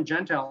man, Jew and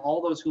Gentile,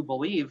 all those who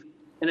believe.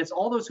 And it's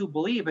all those who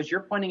believe, as you're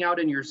pointing out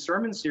in your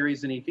sermon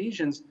series in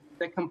Ephesians,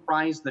 that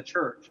comprise the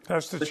church.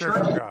 That's the church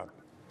of God.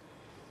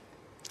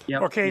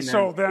 Yep, Okay, amen.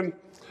 so then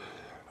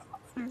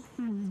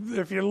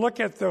if you look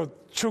at the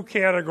two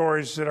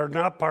categories that are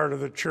not part of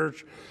the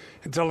church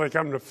until they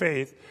come to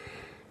faith,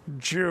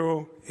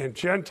 Jew and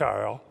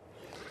Gentile,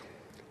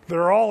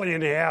 they're all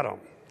in Adam.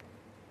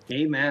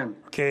 Amen.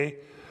 Okay,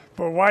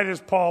 but why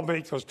does Paul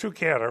make those two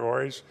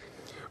categories,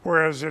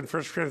 whereas in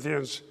 1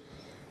 Corinthians,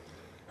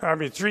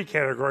 three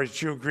categories,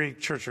 Jew, Greek,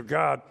 Church of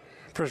God,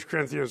 1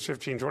 Corinthians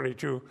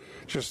 15:22,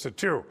 just the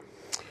two.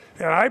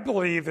 And I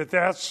believe that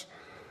that's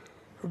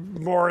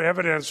more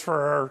evidence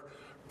for our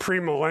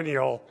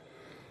premillennial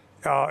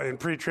and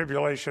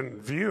pre-tribulation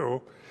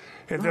view,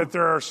 and that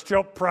there are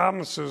still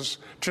promises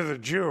to the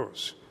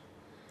Jews.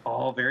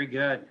 Oh, very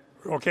good.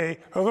 Okay,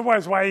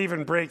 otherwise why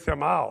even break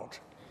them out?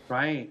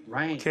 Right.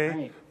 Okay,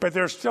 right. but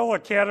there's still a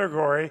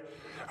category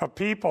of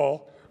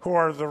people who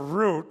are the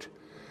root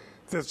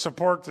that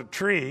support the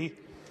tree,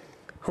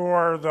 who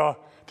are the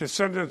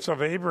descendants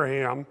of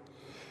Abraham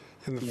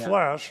in the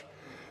flesh,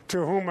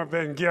 to whom have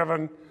been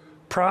given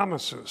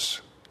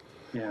promises.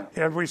 Yeah.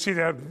 And we see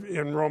that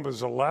in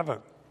Romans 11.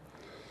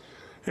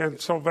 And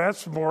so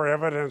that's more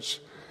evidence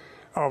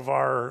of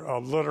our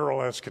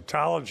literal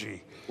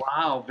eschatology.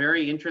 Wow,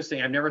 very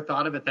interesting. I've never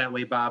thought of it that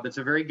way, Bob. It's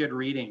a very good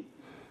reading.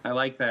 I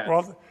like that.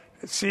 Well,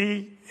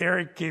 see,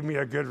 Eric gave me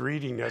a good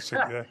reading.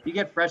 You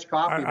get fresh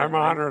coffee. I'm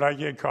honored I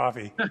get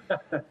coffee.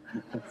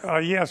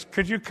 Yes,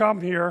 could you come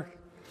here,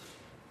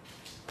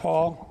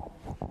 Paul?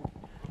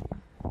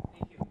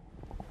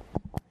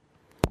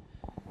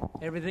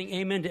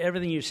 Amen to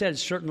everything you said,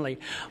 certainly.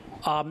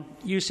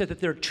 You said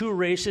that there are two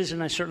races,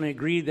 and I certainly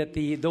agree that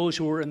those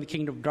who are in the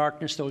kingdom of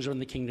darkness, those are in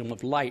the kingdom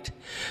of light.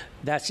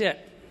 That's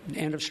it.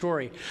 End of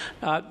story.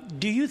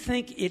 Do you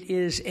think it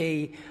is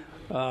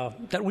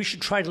that we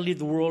should try to leave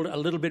the world a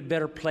little bit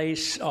better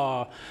place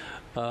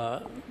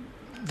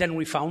than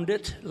we found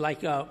it, like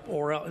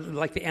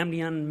the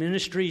Amnion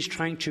Ministries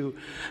trying to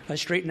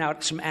straighten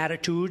out some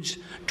attitudes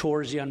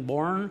towards the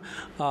unborn?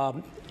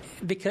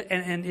 Because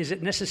is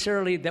it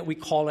necessarily that we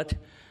call it?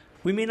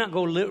 We may not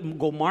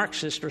go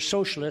Marxist or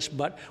socialist,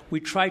 but we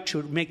try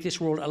to make this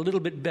world a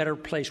little bit better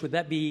place. Would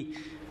that be?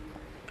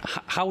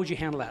 How would you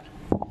handle that?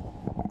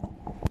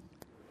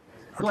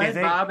 Go ahead,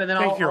 Bob, and then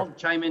I'll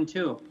chime in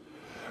too.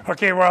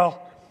 Okay,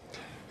 well,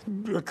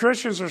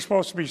 Christians are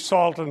supposed to be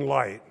salt and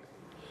light.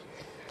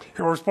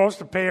 And we're supposed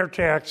to pay our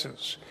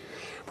taxes.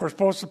 We're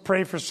supposed to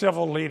pray for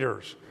civil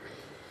leaders.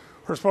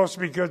 We're supposed to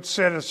be good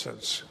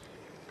citizens.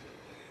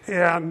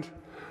 And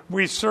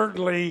we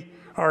certainly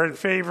are in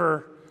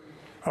favor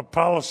of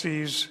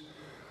policies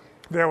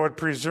that would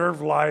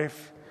preserve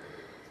life,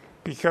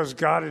 because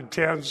God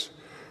intends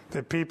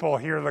that people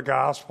hear the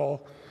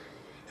gospel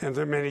and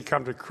that many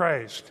come to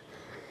Christ.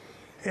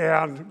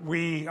 And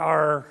we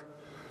are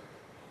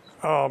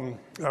a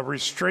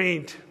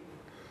restraining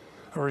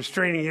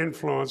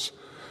influence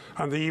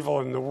on the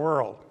evil in the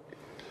world.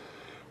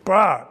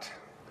 But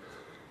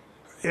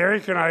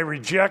Eric and I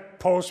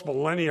reject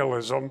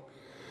postmillennialism,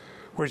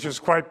 which is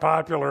quite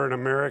popular in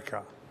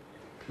America.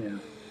 Yeah.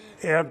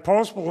 And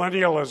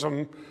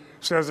postmillennialism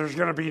says there's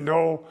going to be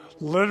no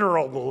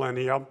literal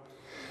millennium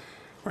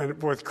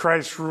with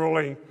Christ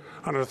ruling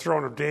on the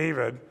throne of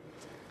David,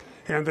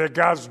 and that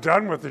God's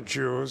done with the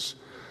Jews,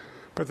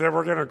 but that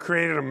we're going to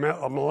create a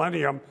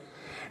millennium,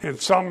 and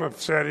some have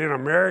said in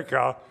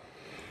America,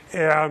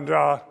 and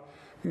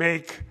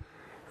make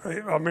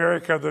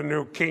America the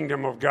new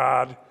kingdom of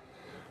God.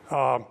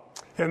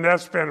 And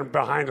that's been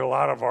behind a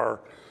lot of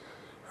our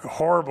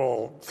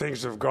horrible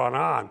things that have gone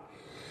on.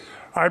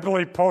 I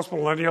believe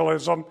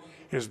postmillennialism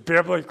is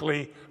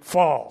biblically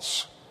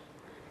false,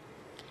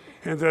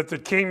 and that the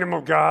kingdom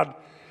of God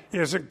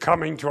isn't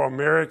coming to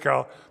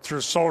America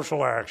through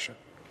social action.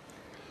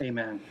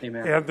 Amen.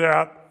 And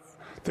that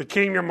the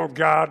kingdom of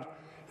God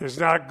is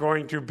not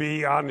going to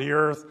be on the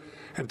earth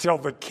until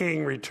the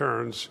king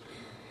returns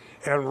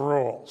and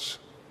rules.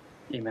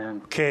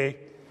 Amen. Okay,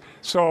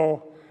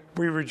 so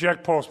we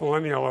reject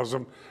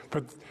postmillennialism,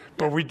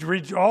 but we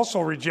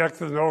also reject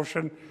the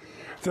notion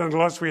that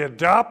unless we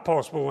adopt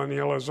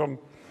postmillennialism,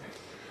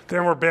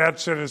 then we're bad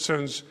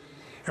citizens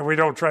and we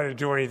don't try to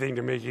do anything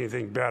to make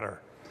anything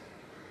better.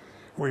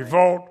 We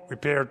vote, we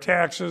pay our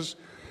taxes,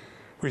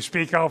 we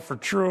speak out for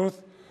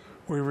truth,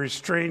 we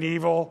restrain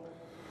evil,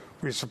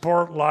 we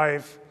support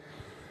life,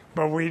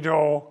 but we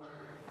know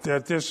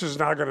that this is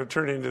not going to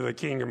turn into the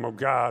kingdom of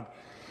God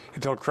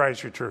until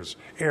Christ returns.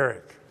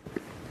 Eric.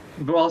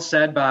 Well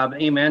said, Bob.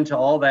 Amen to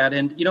all that.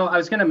 And, I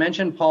was going to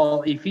mention,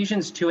 Paul,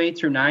 Ephesians 2:8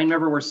 through 9.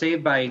 Remember, we're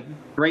saved by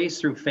grace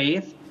through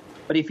faith.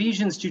 But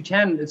Ephesians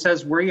 2:10, it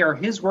says, we are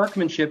his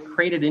workmanship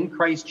created in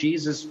Christ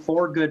Jesus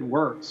for good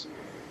works,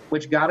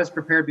 which God has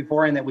prepared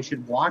beforehand that we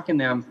should walk in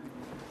them.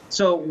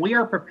 So we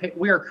are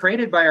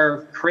created by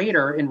our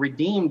Creator and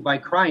redeemed by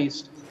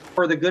Christ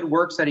for the good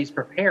works that he's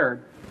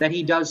prepared, that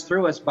he does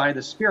through us by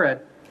the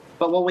Spirit.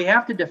 But what we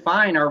have to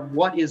define are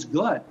what is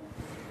good.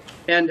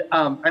 And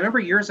I remember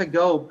years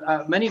ago,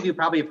 many of you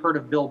probably have heard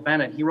of Bill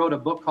Bennett. He wrote a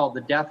book called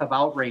The Death of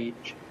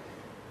Outrage.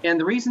 And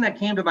the reason that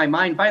came to my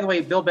mind, by the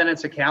way, Bill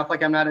Bennett's a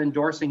Catholic. I'm not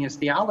endorsing his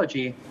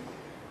theology.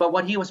 But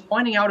what he was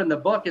pointing out in the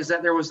book is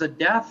that there was a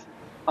death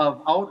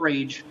of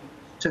outrage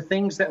to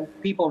things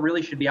that people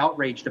really should be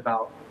outraged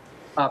about.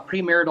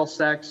 Premarital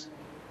sex,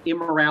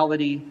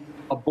 immorality,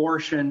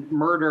 abortion,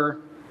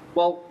 murder.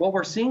 Well, what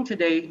we're seeing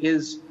today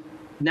is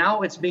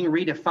now it's being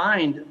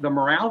redefined, the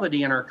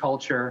morality in our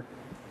culture,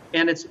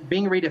 and it's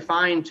being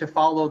redefined to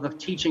follow the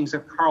teachings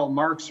of Karl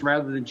Marx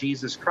rather than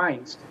Jesus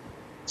Christ.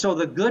 So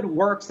the good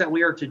works that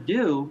we are to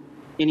do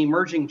in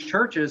emerging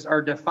churches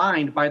are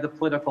defined by the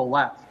political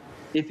left.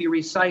 If you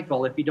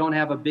recycle, if you don't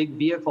have a big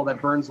vehicle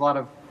that burns a lot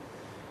of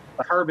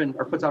carbon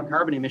or puts out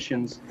carbon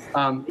emissions,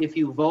 if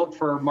you vote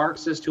for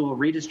Marxists who will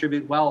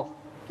redistribute wealth,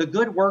 the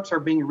good works are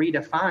being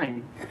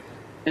redefined.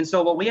 And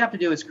so what we have to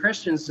do as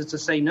Christians is to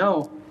say,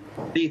 no,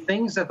 the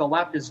things that the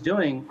left is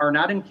doing are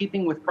not in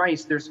keeping with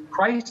Christ.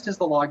 Christ is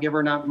the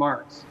lawgiver, not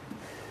Marx.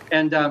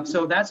 And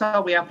so that's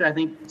how we have to, I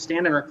think,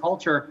 stand in our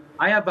culture.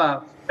 I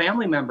have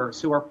family members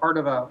who are part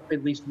of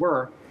at least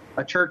were,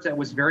 a church that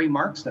was very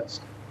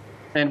Marxist.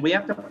 And we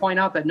have to point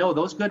out that, no,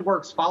 those good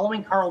works,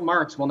 following Karl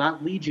Marx will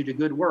not lead you to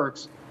good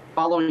works.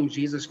 Following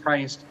Jesus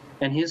Christ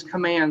and his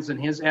commands and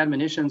his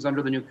admonitions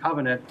under the new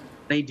covenant,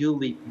 they do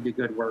lead to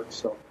good works.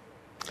 So,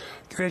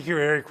 thank you,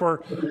 Eric. We're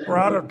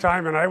out of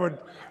time, and I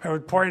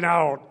would point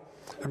out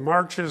that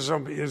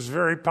Marxism is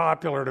very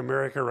popular in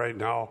America right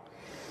now.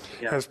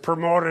 Yeah. Has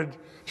promoted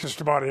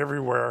just about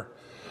everywhere.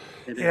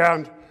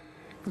 And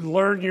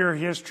learn your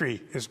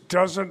history. It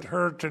doesn't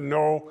hurt to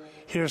know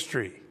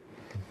history.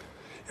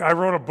 I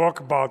wrote a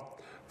book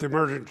about the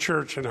emergent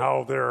church and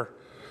how their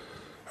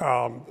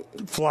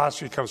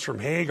philosophy comes from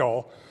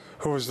Hegel,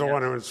 who was the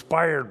one who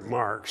inspired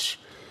Marx.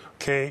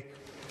 Okay?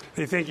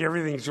 They think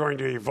everything's going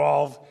to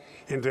evolve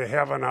into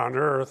heaven on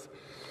earth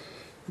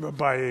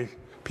by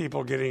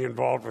people getting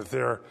involved with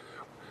their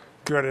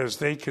good as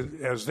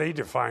they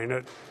define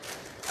it.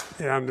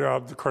 And,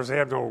 of course, they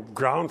have no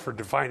ground for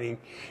defining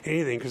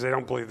anything because they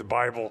don't believe the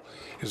Bible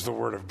is the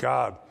Word of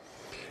God.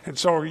 And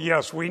so,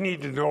 yes, we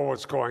need to know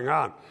what's going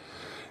on.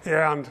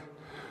 And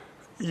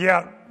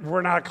yet,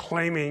 we're not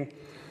claiming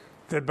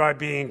that by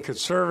being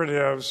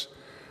conservatives,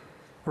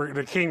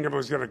 the kingdom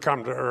is going to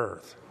come to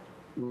earth.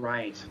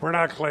 Right. We're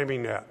not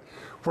claiming that.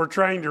 We're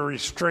trying to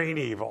restrain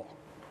evil.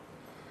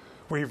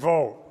 We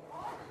vote.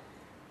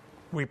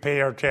 We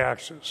pay our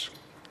taxes.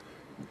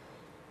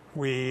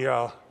 We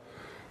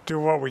do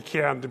what we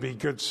can to be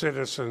good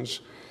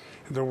citizens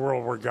in the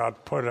world where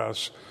God put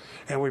us.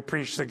 And we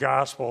preach the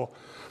gospel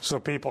so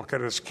people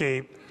can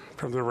escape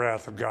from the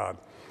wrath of God.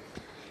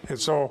 And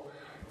so,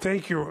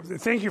 thank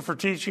you for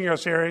teaching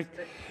us, Eric.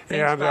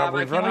 Thanks, and Bob.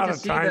 We've run out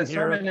of time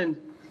here. And,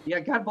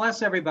 God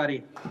bless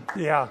everybody.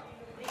 Yeah.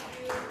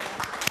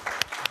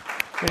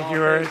 Thank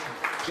you, Eric.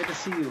 Good to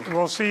see you.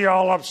 We'll see you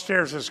all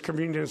upstairs this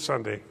Communion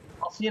Sunday.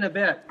 I'll see you in a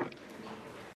bit.